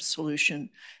ephemeris solution,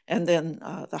 and then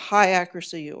the high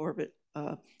accuracy orbit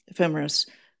ephemeris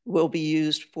will be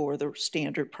used for the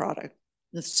standard product,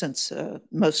 since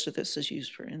most of this is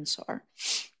used for INSAR.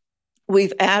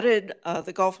 We've added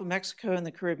the Gulf of Mexico and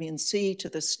the Caribbean Sea to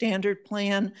the standard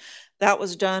plan. That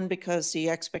was done because the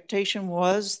expectation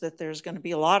was that there's going to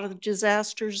be a lot of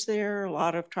disasters there, a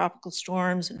lot of tropical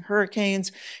storms and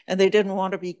hurricanes, and they didn't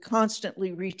want to be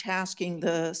constantly retasking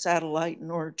the satellite in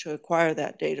order to acquire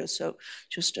that data. So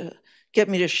just to get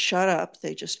me to shut up,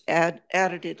 they just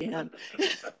added it in.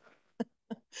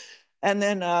 And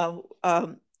then all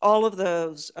of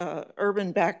those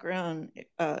urban background,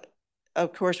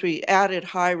 of course, we added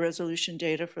high resolution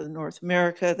data for the North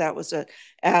America. That was an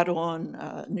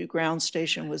add-on, new ground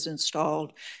station was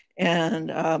installed. And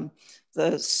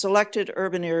the selected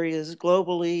urban areas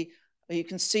globally, you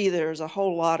can see there's a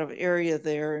whole lot of area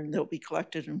there, and they'll be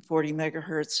collected in 40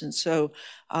 megahertz. And so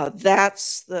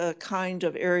that's the kind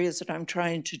of areas that I'm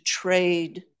trying to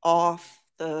trade off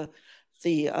the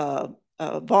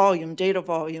data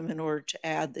volume in order to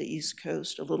add the East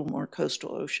Coast, a little more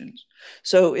coastal oceans.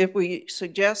 So if we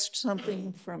suggest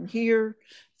something from here,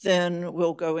 then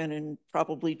we'll go in and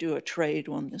probably do a trade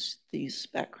on these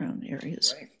background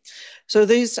areas. Right. So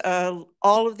these,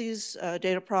 all of these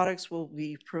data products will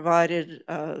be provided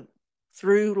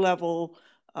through level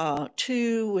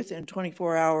 2 within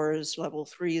 24 hours. Level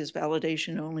 3 is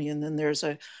validation only, and then there's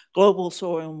a global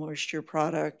soil moisture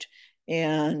product.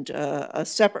 And a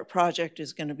separate project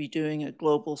is going to be doing a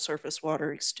global surface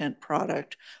water extent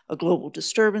product, a global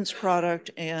disturbance product,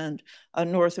 and a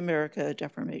North America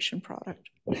deformation product.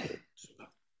 Thank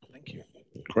you.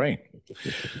 Great.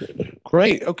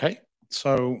 Great. Okay.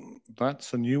 So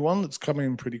that's a new one that's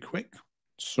coming pretty quick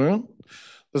soon.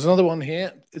 There's another one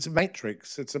here. It's a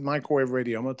matrix. It's a microwave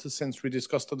radiometer. Since we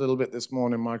discussed a little bit this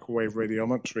morning, microwave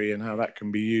radiometry and how that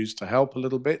can be used to help a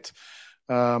little bit.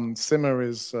 SIMA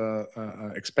is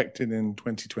expected in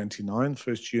 2029,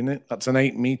 first unit. That's an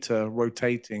 8-meter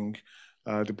rotating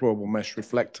deployable mesh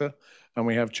reflector. And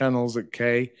we have channels at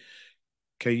K,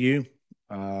 KU,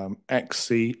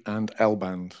 XC, and L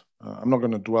band. I'm not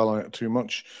going to dwell on it too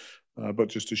much, but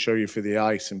just to show you for the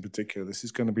ICE in particular, this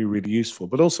is going to be really useful,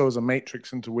 but also as a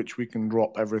matrix into which we can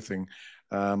drop everything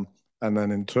and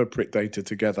then interpret data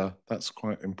together. That's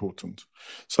quite important.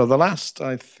 So the last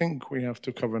I think we have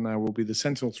to cover now will be the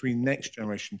Sentinel-3 next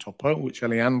generation topo, which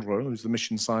Alejandro, who's the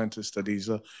mission scientist at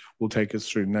ESA, will take us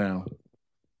through now.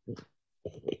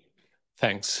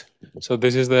 Thanks. So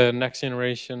this is the next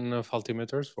generation of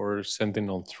altimeters for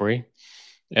Sentinel-3.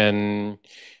 And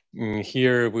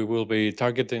here we will be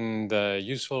targeting the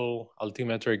usual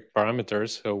altimetric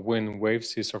parameters, so wind, waves,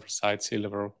 sea surface height, sea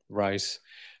level rise,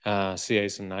 sea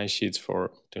ice and ice sheets,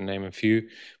 to name a few,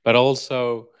 but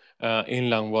also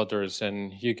inland waters.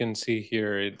 And you can see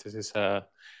here, this is a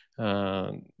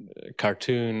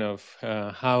cartoon of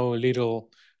how little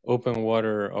open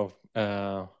water of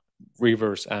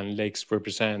rivers and lakes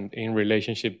represent in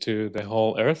relationship to the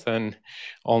whole Earth and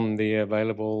on the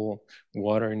available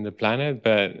water in the planet,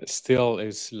 but still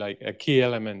is like a key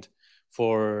element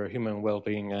for human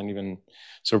well-being and even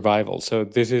survival. So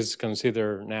this is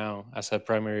considered now as a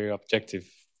primary objective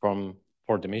for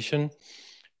the mission.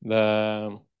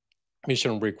 The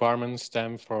mission requirements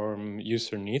stem from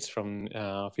user needs from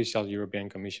official European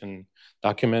Commission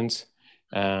documents,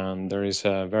 and there is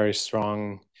a very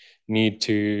strong need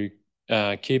to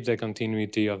keep the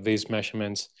continuity of these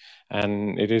measurements,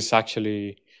 and it is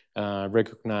actually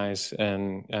recognized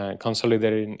and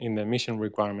consolidated in the mission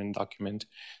requirement document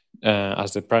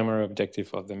as the primary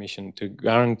objective of the mission, to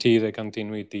guarantee the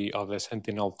continuity of the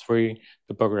Sentinel-3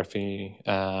 topography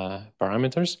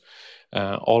parameters,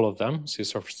 all of them, sea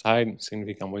surface height,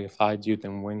 significant wave height, youth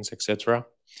and winds, etc.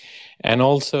 And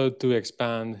also to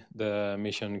expand the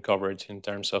mission coverage in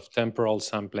terms of temporal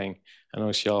sampling and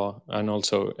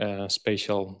also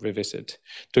spatial revisit,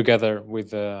 together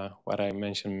with what I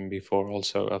mentioned before,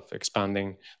 also of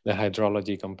expanding the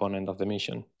hydrology component of the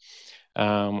mission.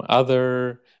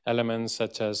 Other elements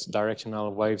such as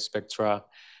directional wave spectra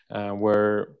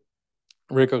were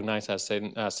recognized as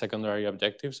secondary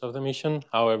objectives of the mission.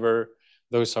 However,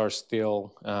 those are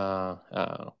still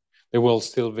they will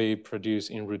still be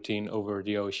produced in routine over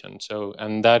the ocean. So,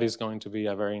 and that is going to be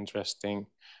a very interesting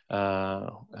data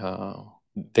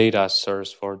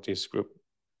source for this group,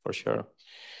 for sure.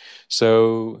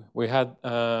 So we had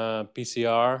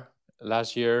PCR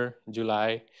last year,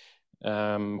 July,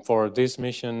 for this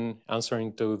mission,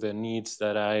 answering to the needs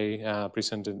that I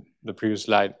presented the previous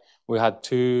slide. We had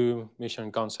 2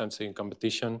 mission concepts in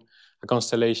competition, a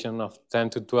constellation of 10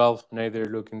 to 12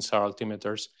 nadir-looking SAR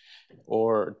altimeters,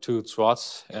 or 2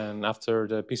 SWATs. And after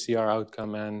the PCR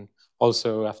outcome and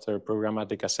also after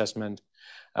programmatic assessment,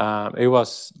 it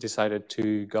was decided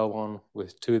to go on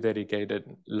with 2 dedicated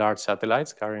large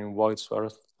satellites carrying void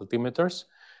SWAT altimeters,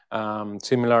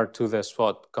 similar to the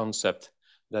SWAT concept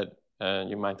that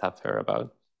you might have heard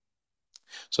about.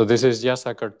 So this is just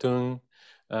a cartoon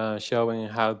showing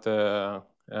how the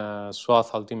SWAT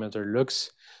altimeter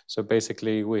looks. So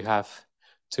basically we have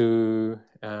 2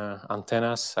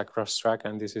 antennas across track,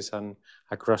 and this is a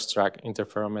cross-track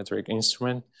interferometric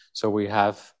instrument. So we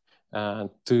have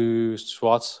 2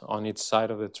 SWATs on each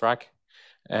side of the track,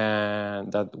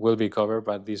 and that will be covered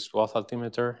by this SWAT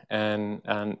altimeter, and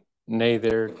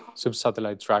nadir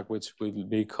subsatellite track, which will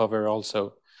be covered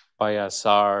also by a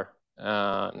SAR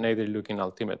nadir-looking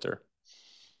altimeter.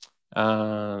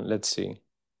 Let's see.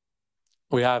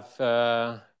 We have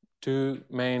 2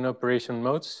 main operation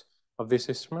modes of this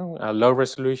instrument: a low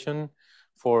resolution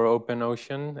for open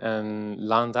ocean and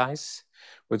land ice,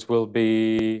 which will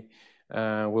give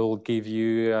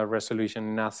you a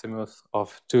resolution in azimuth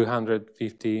of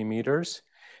 250 meters,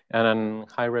 and a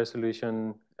high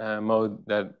resolution mode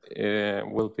that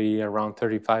will be around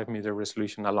 35-meter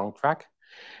resolution along track.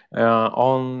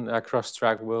 On a cross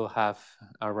track, we'll have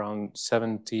around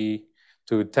 70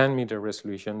 to 10-meter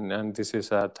resolution, and this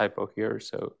is a typo here.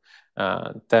 So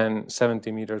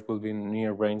 70 meters will be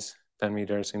near range, 10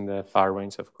 meters in the far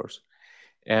range, of course.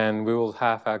 And we will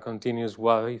have a continuous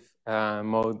wave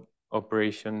mode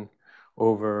operation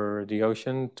over the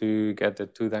ocean to get the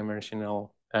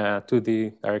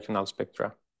 2D directional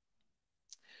spectra.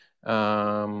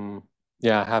 I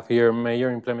have here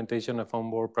major implementation of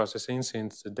onboard processing,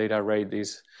 since the data rate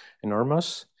is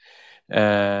enormous.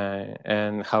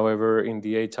 And however, in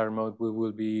the HR mode, we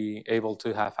will be able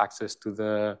to have access to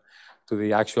the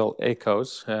actual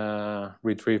echoes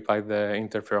retrieved by the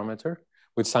interferometer,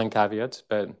 with some caveats,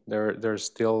 but there's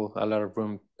still a lot of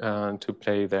room to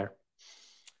play there.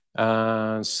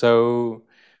 So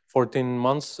 14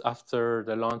 months after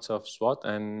the launch of SWOT,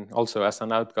 and also as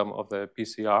an outcome of the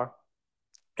PCR,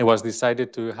 it was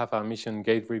decided to have a mission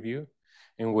gate review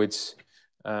in which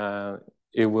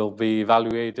it will be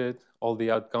evaluated, all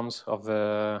the outcomes of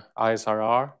the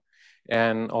ISRR,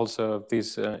 and also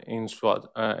this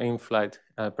in-flight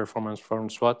performance from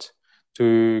SWOT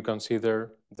to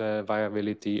consider the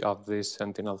viability of this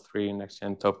Sentinel-3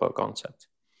 next-gen topo concept.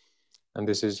 And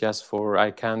this is just for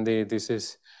eye candy. This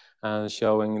is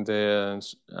showing the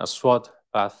SWOT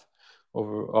path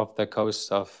of the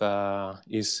coast of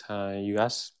East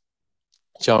US,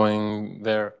 showing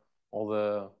there all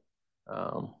the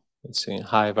let's see,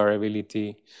 high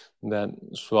variability that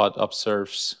SWOT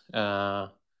observes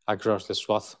across the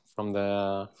swath from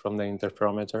the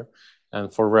interferometer.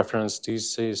 And for reference,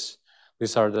 these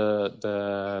are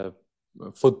the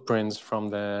footprints from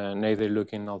the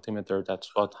nadir-looking altimeter that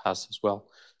SWOT has as well.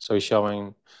 So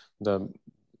showing the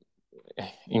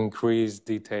increased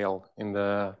detail in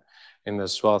the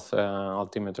swath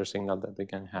altimeter signal that they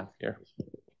can have here.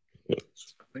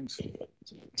 Thanks,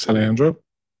 Alejandro.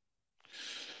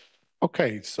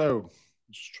 Okay, so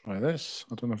let's try this.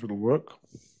 I don't know if it'll work.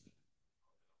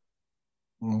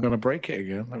 I'm going to break it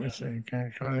again. Let me see.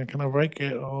 Can I break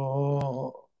it?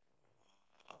 Oh,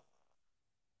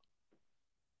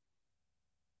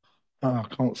 I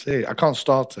can't see it. I can't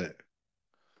start it.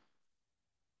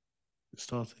 It's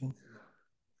starting.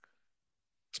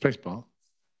 Spacebar.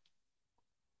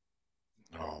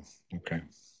 Oh, okay.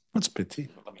 That's a pity.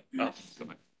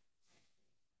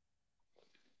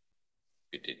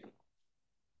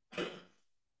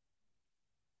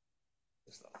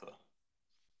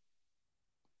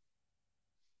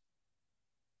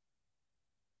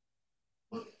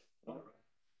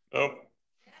 Oh.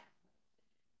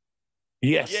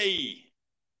 Yes. Yay.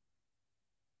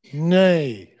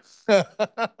 Nay.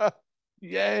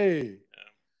 Yay.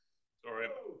 Sorry.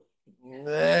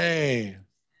 Nay.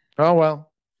 Oh, well.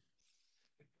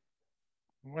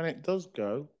 When it does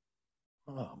go,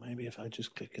 oh, maybe if I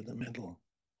just click in the middle.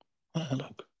 Oh,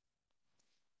 look.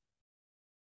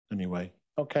 Anyway.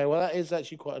 Okay, well, that is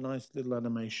actually quite a nice little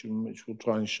animation, which we'll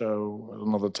try and show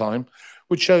another time,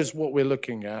 which shows what we're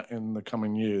looking at in the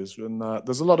coming years. And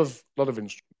there's a lot of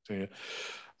instruments here,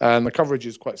 and the coverage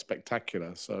is quite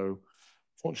spectacular. So,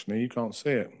 fortunately, you can't see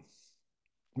it.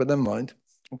 But never mind.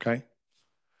 Okay.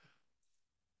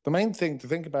 The main thing to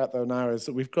think about, though, now is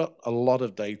that we've got a lot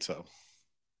of data.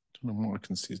 I don't know what I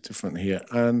can see is different here.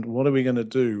 And what are we going to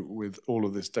do with all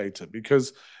of this data?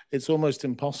 Because it's almost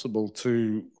impossible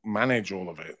to manage all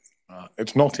of it.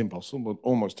 It's not impossible, but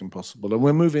almost impossible. And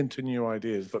we're moving to new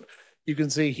ideas. But you can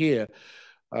see here,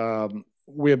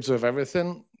 we observe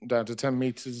everything down to 10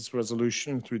 meters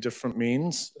resolution through different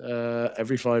means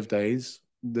every 5 days.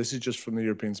 This is just from the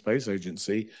European Space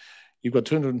Agency. You've got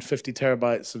 250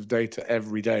 terabytes of data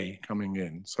every day coming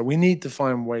in. So we need to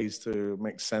find ways to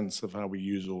make sense of how we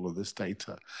use all of this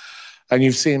data. And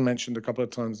you've seen mentioned a couple of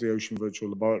times the Ocean Virtual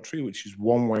Laboratory, which is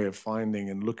one way of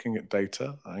finding and looking at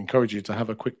data. I encourage you to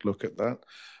have a quick look at that.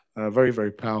 Very,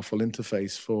 very powerful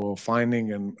interface for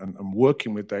finding and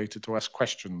working with data to ask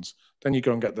questions. Then you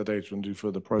go and get the data and do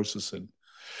further processing.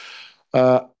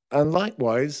 And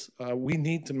likewise, we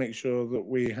need to make sure that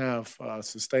we have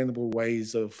sustainable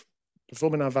ways of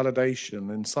performing our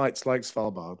validation in sites like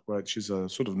Svalbard, which is a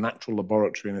sort of natural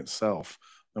laboratory in itself.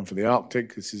 And for the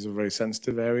Arctic, this is a very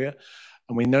sensitive area.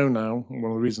 And we know now,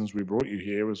 one of the reasons we brought you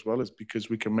here as well is because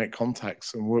we can make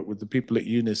contacts and work with the people at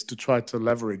UNIS to try to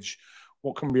leverage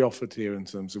what can be offered here in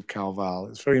terms of CalVal.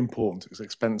 It's very important. It's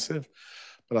expensive,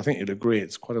 but I think you'd agree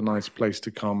it's quite a nice place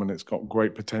to come, and it's got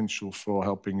great potential for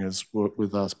helping us work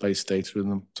with our space data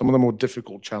in some of the more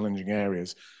difficult, challenging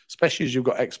areas, especially as you've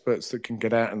got experts that can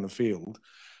get out in the field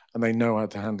and they know how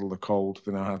to handle the cold,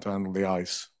 they know how to handle the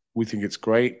ice. We think it's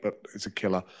great, but it's a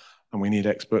killer, and we need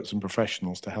experts and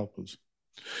professionals to help us.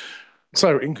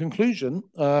 So in conclusion,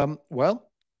 well,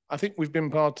 I think we've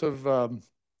been part of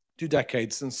 2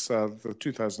 decades since the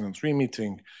 2003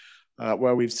 meeting,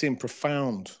 where we've seen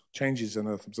profound changes in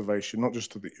Earth observation, not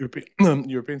just to the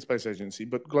European Space Agency,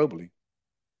 but globally.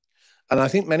 And I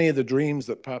think many of the dreams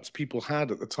that perhaps people had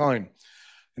at the time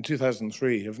in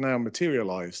 2003 have now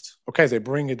materialized. Okay, they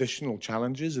bring additional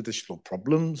challenges, additional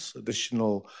problems,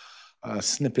 additional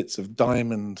snippets of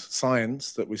diamond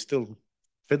science that we're still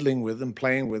fiddling with and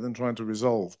playing with and trying to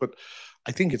resolve. But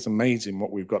I think it's amazing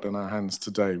what we've got in our hands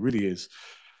today, it really is.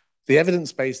 The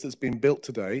evidence base that's been built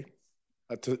today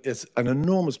is an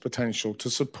enormous potential to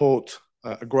support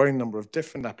a growing number of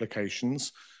different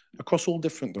applications across all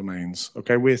different domains.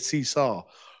 Okay, we're SeaSAR,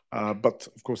 but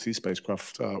of course these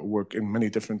spacecraft work in many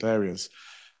different areas.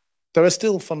 There are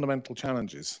still fundamental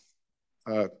challenges.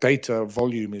 Data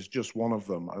volume is just one of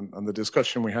them, and the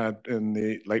discussion we had in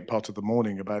the late part of the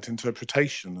morning about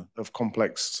interpretation of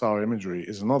complex SAR imagery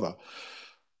is another.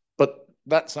 But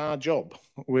that's our job.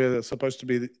 We're supposed to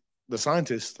be the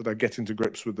scientists that are getting to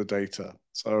grips with the data.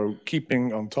 So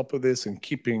keeping on top of this and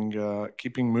keeping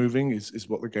moving is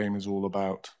what the game is all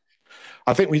about.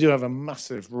 I think we do have a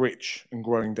massive, rich and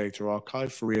growing data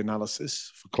archive for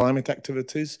reanalysis, for climate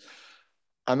activities,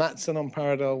 and that's an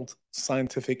unparalleled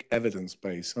scientific evidence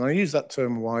base. And I use that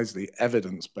term wisely,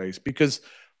 evidence base, because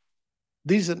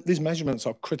these measurements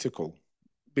are critical.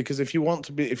 Because if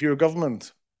you're a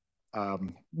government,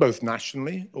 both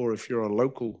nationally or if you're a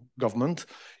local government,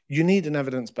 you need an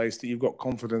evidence base that you've got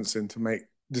confidence in to make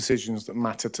decisions that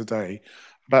matter today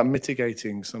about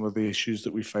mitigating some of the issues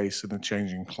that we face in a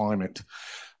changing climate.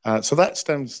 So that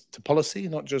stems to policy,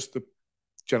 not just the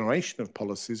generation of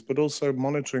policies, but also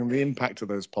monitoring the impact of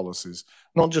those policies,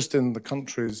 not just in the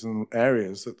countries and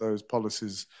areas that those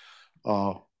policies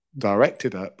are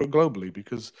directed at, but globally,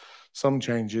 because some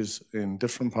changes in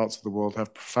different parts of the world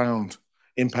have profound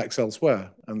impacts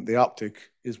elsewhere. And the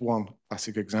Arctic is one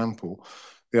classic example.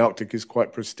 The Arctic is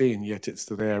quite pristine, yet it's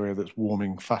the area that's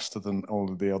warming faster than all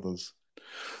of the others.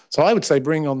 So I would say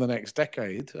bring on the next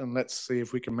decade, and let's see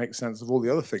if we can make sense of all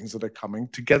the other things that are coming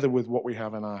together with what we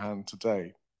have in our hand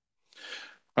today.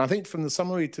 And I think from the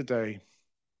summary today,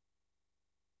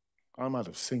 I'm out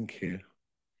of sync here.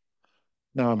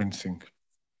 Now I'm in sync.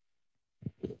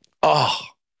 Oh,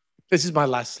 this is my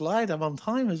last slide. I'm on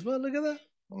time as well. Look at that.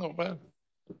 Not bad.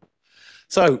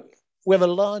 So we have a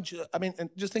large, and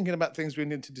just thinking about things we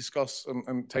need to discuss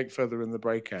and take further in the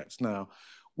breakouts now.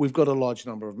 We've got a large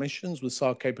number of missions with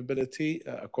SAR capability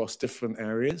across different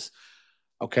areas.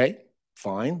 Okay,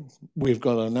 fine. We've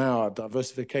got now a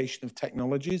diversification of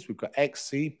technologies. We've got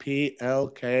XC, P, L,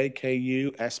 K,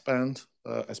 KU, S-band.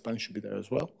 S-band should be there as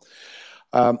well.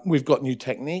 We've got new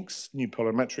techniques, new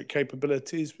polarimetric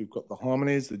capabilities. We've got the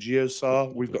harmonies, the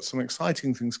GeoSAR. We've got some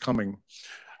exciting things coming.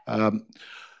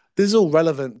 This is all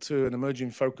relevant to an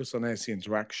emerging focus on air-sea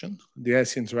interaction. The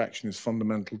air-sea interaction is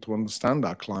fundamental to understand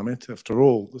our climate. After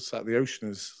all, the ocean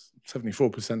is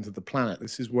 74% of the planet.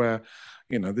 This is where,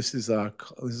 this is our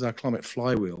climate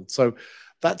flywheel. So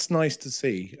that's nice to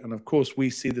see. And of course, we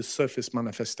see the surface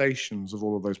manifestations of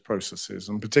all of those processes,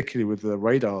 and particularly with the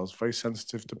radars, very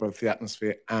sensitive to both the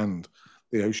atmosphere and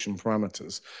the ocean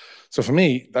parameters. So for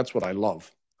me, that's what I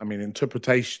love.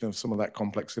 Interpretation of some of that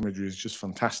complex imagery is just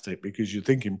fantastic because you're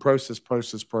thinking process,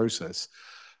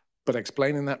 but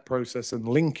explaining that process and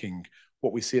linking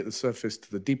what we see at the surface to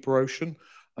the deeper ocean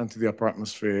and to the upper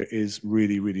atmosphere is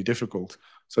really, really difficult.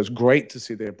 So it's great to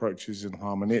see the approaches in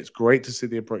Harmony. It's great to see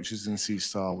the approaches in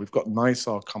SeaSAR. We've got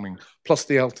NISAR coming, plus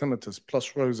the altimeters,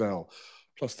 plus Roselle,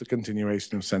 plus the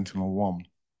continuation of Sentinel-1.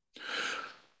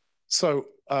 So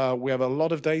we have a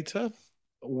lot of data.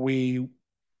 We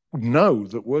know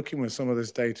that working with some of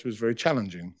this data is very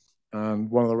challenging.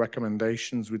 And one of the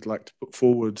recommendations we'd like to put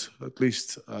forward, at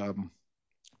least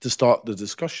to start the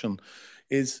discussion,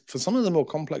 is for some of the more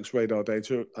complex radar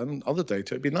data and other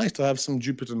data, it'd be nice to have some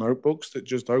Jupyter notebooks that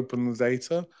just open the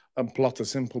data and plot a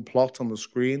simple plot on the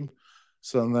screen.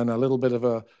 So and then a little bit of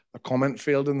a comment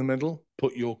field in the middle,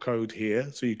 put your code here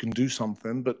so you can do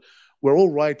something. But we're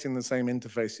all writing the same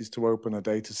interfaces to open a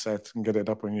data set and get it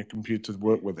up on your computer to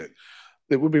work with it.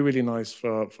 It would be really nice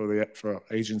for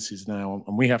agencies now,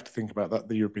 and we have to think about that,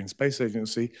 the European Space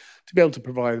Agency, to be able to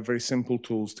provide very simple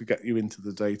tools to get you into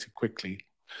the data quickly.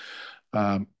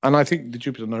 And I think the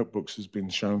Jupyter Notebooks has been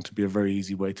shown to be a very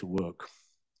easy way to work.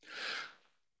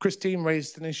 Christine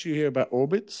raised an issue here about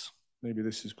orbits. Maybe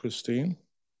this is Christine.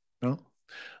 No?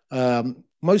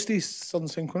 Mostly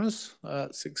sun-synchronous,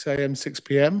 6 a.m., 6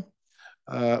 p.m.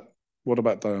 What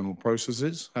about diurnal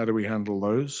processes? How do we handle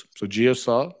those? So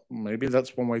GeoSAR, maybe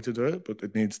that's one way to do it, but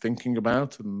it needs thinking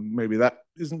about, and maybe that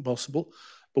isn't possible.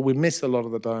 But we miss a lot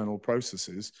of the diurnal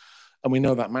processes, and we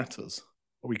know that matters.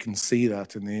 We can see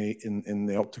that in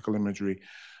the optical imagery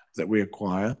that we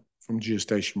acquire from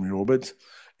geostationary orbit.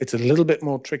 It's a little bit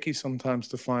more tricky sometimes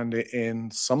to find it in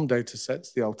some data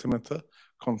sets, the altimeter,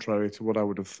 contrary to what I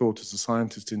would have thought as a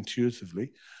scientist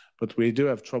intuitively. But we do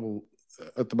have trouble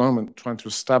at the moment trying to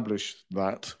establish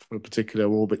that for particular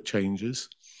orbit changes.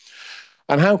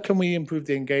 And how can we improve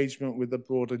the engagement with the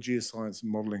broader geoscience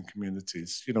and modeling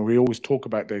communities? We always talk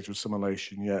about data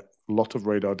assimilation, yet a lot of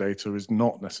radar data is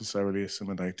not necessarily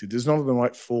assimilated. There's not the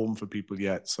right form for people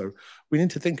yet. So we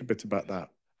need to think a bit about that.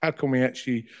 How can we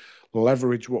actually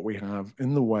leverage what we have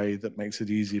in the way that makes it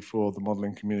easy for the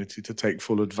modeling community to take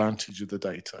full advantage of the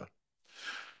data.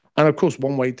 And of course,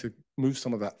 one way to move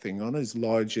some of that thing on is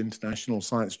large international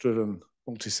science-driven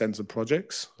multi-sensor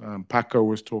projects. Paco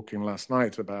was talking last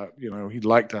night about, he'd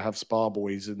like to have spar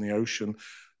buoys in the ocean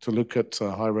to look at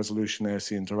high-resolution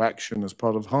air-sea interaction as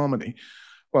part of Harmony.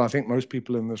 Well, I think most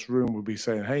people in this room would be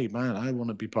saying, hey, man, I want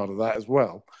to be part of that as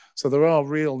well. So there are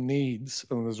real needs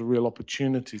and there's a real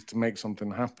opportunity to make something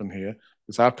happen here.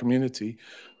 It's our community.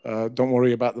 Don't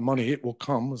worry about the money. It will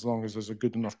come as long as there's a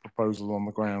good enough proposal on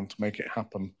the ground to make it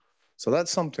happen. So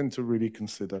that's something to really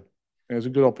consider. There's a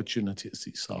good opportunity at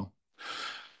SeaSAR.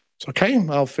 So, okay,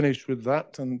 I'll finish with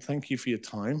that. And thank you for your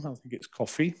time. I think it's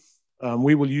coffee.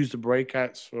 We will use the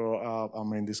breakouts for our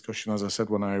main discussion, as I said,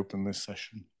 when I open this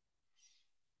session.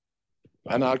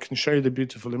 And I can show you the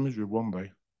beautiful imagery one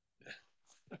day.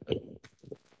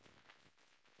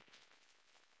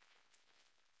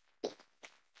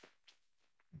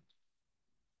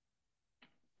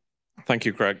 Thank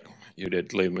you, Craig. You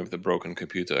did leave me with the broken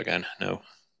computer again. No,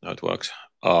 it works.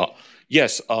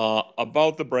 Yes,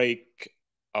 about the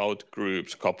breakout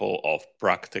groups, couple of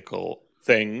practical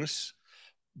things.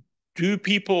 Do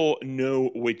people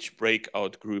know which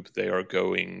breakout group they are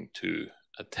going to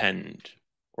attend?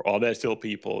 Or are there still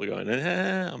people going,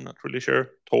 I'm not really sure,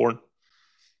 torn?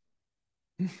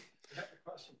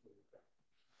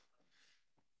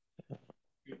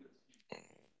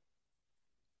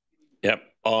 Yep,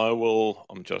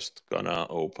 I'm just gonna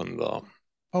open the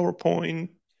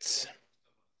PowerPoint.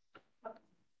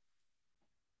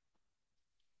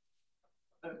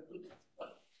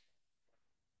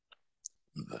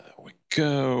 There we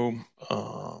go.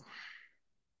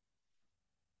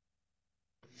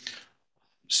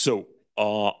 So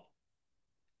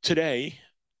today,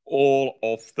 all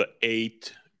of the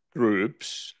 8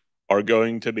 groups are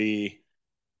going to be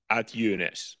at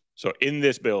UNIS. So in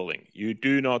this building, you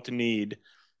do not need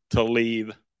to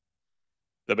leave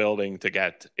the building to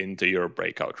get into your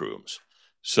breakout rooms.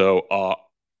 So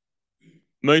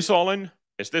Mösalen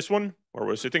is this one, where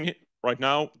we're sitting right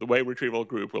now. The wave retrieval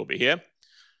group will be here.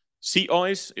 Sea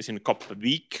Ice is in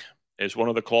Kappvik, is one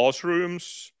of the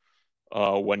classrooms.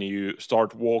 When you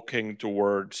start walking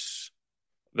towards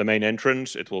the main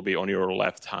entrance, it will be on your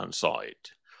left-hand side.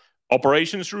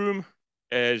 Operations room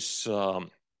is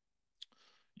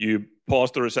you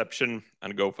pause the reception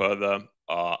and go further.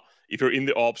 If you're in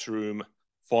the ops room,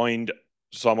 find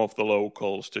some of the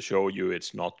locals to show you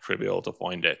it's not trivial to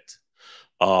find it.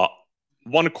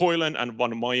 One Koilen and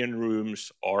one Mayan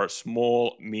rooms are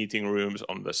small meeting rooms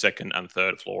on the 2nd and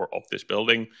 3rd floor of this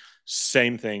building.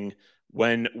 Same thing,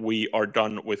 when we are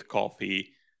done with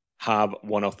coffee, have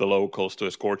one of the locals to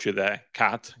escort you there.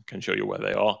 Kat can show you where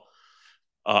they are.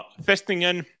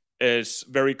 Festingen is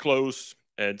very close.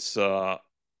 It's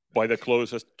by the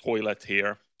closest toilet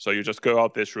here. So you just go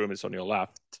out this room, it's on your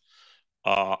left.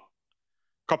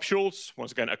 Kapschulz,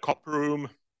 once again, a cup room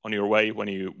on your way when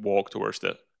you walk towards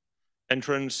the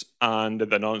entrance, and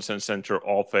the Nonsense Center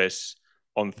office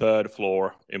on 3rd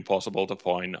floor, impossible to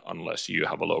find unless you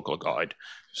have a local guide.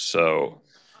 So,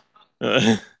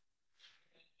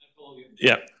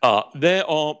 yeah, there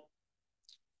are,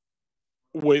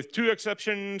 with 2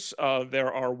 exceptions,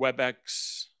 there are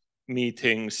WebEx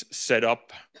meetings set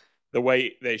up. The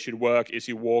way they should work is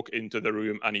you walk into the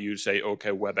room and you say, okay,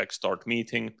 WebEx start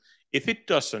meeting. If it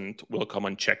doesn't, we'll come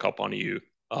and check up on you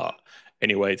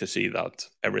anyway to see that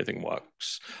everything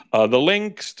works. The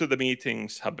links to the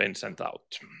meetings have been sent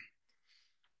out.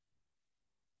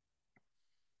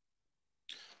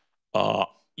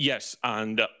 Yes,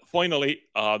 and finally,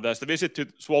 there's the visit to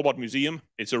Svalbard Museum.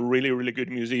 It's a really, really good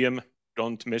museum.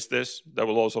 Don't miss this. There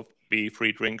will also be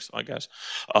free drinks, I guess.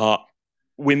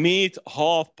 We meet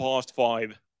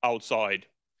 5:30 outside.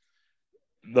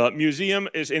 The museum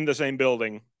is in the same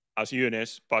building as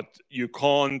UNIS, but you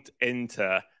can't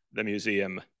enter the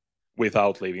museum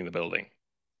without leaving the building.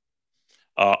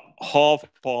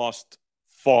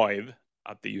 5:30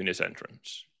 at the UNIS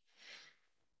entrance.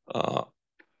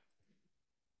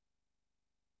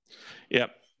 Yeah,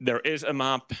 there is a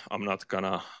map. I'm not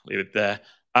gonna leave it there.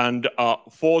 And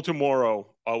for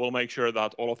tomorrow, I will make sure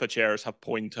that all of the chairs have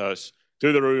pointers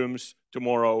to the rooms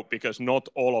tomorrow, because not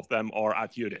all of them are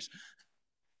at UNIS.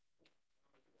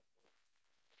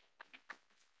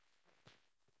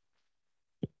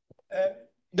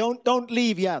 Don't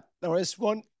leave yet. There is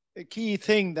one key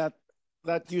thing that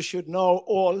you should know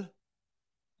all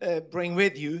bring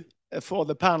with you for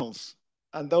the panels,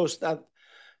 and those that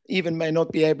even may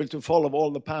not be able to follow all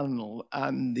the panel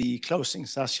and the closing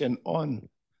session on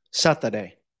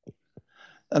Saturday.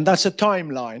 And that's a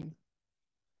timeline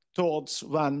towards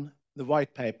when the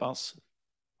white papers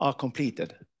are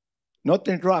completed. Not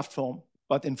in draft form,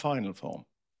 but in final form.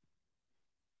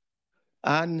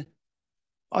 And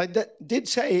I did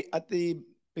say at the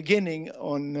beginning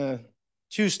on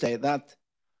Tuesday that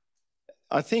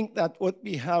I think that what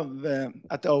we have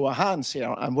at our hands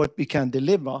here and what we can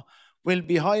deliver will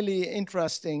be highly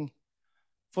interesting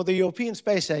for the European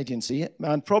Space Agency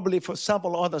and probably for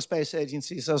several other space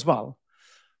agencies as well.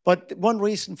 But one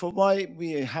reason for why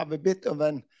we have a bit of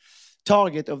a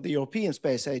target of the European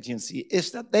Space Agency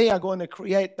is that they are going to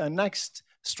create the next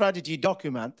strategy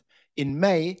document in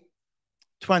May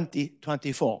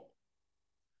 2024.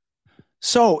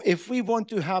 So if we want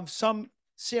to have some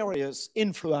serious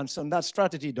influence on that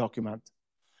strategy document,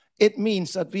 it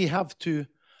means that we have to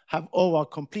have our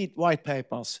complete white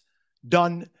papers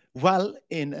done well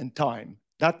in time.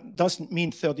 That doesn't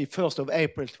mean 31st of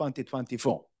April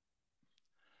 2024.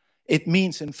 It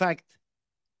means, in fact,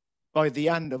 by the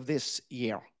end of this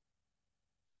year.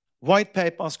 White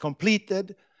papers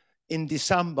completed in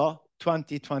December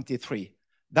 2023.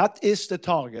 That is the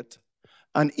target.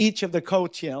 And each of the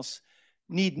co-chairs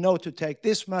need now to take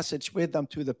this message with them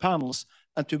to the panels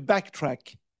and to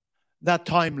backtrack that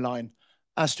timeline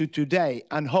as to today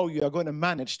and how you are going to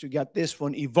manage to get this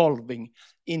one evolving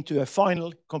into a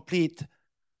final, complete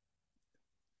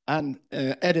and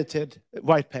edited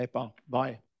white paper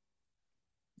by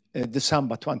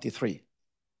December 23.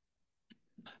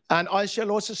 And I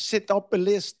shall also set up a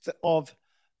list of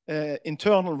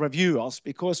internal reviewers,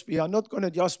 because we are not going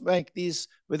to just make these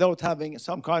without having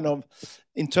some kind of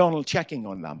internal checking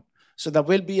on them. So there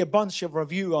will be a bunch of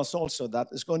reviewers also that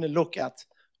is going to look at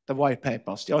the white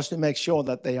papers, just to make sure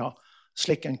that they are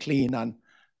slick and clean and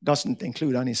doesn't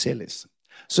include any sillies.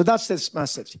 So that's this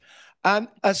message. And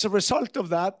as a result of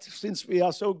that, since we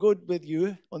are so good with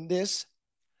you on this,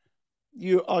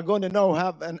 you are going to now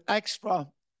have an extra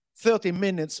 30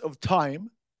 minutes of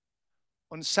time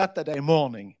on Saturday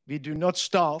morning. We do not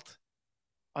start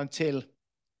until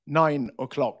 9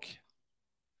 o'clock.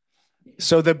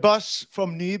 So the bus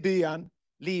from Nybyen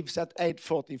leaves at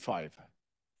 8:45.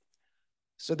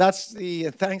 So that's the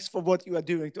thanks for what you are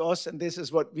doing to us, and this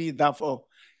is what we therefore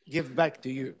give back to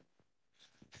you.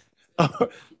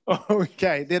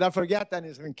 Okay, did I forget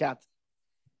anything, Kat?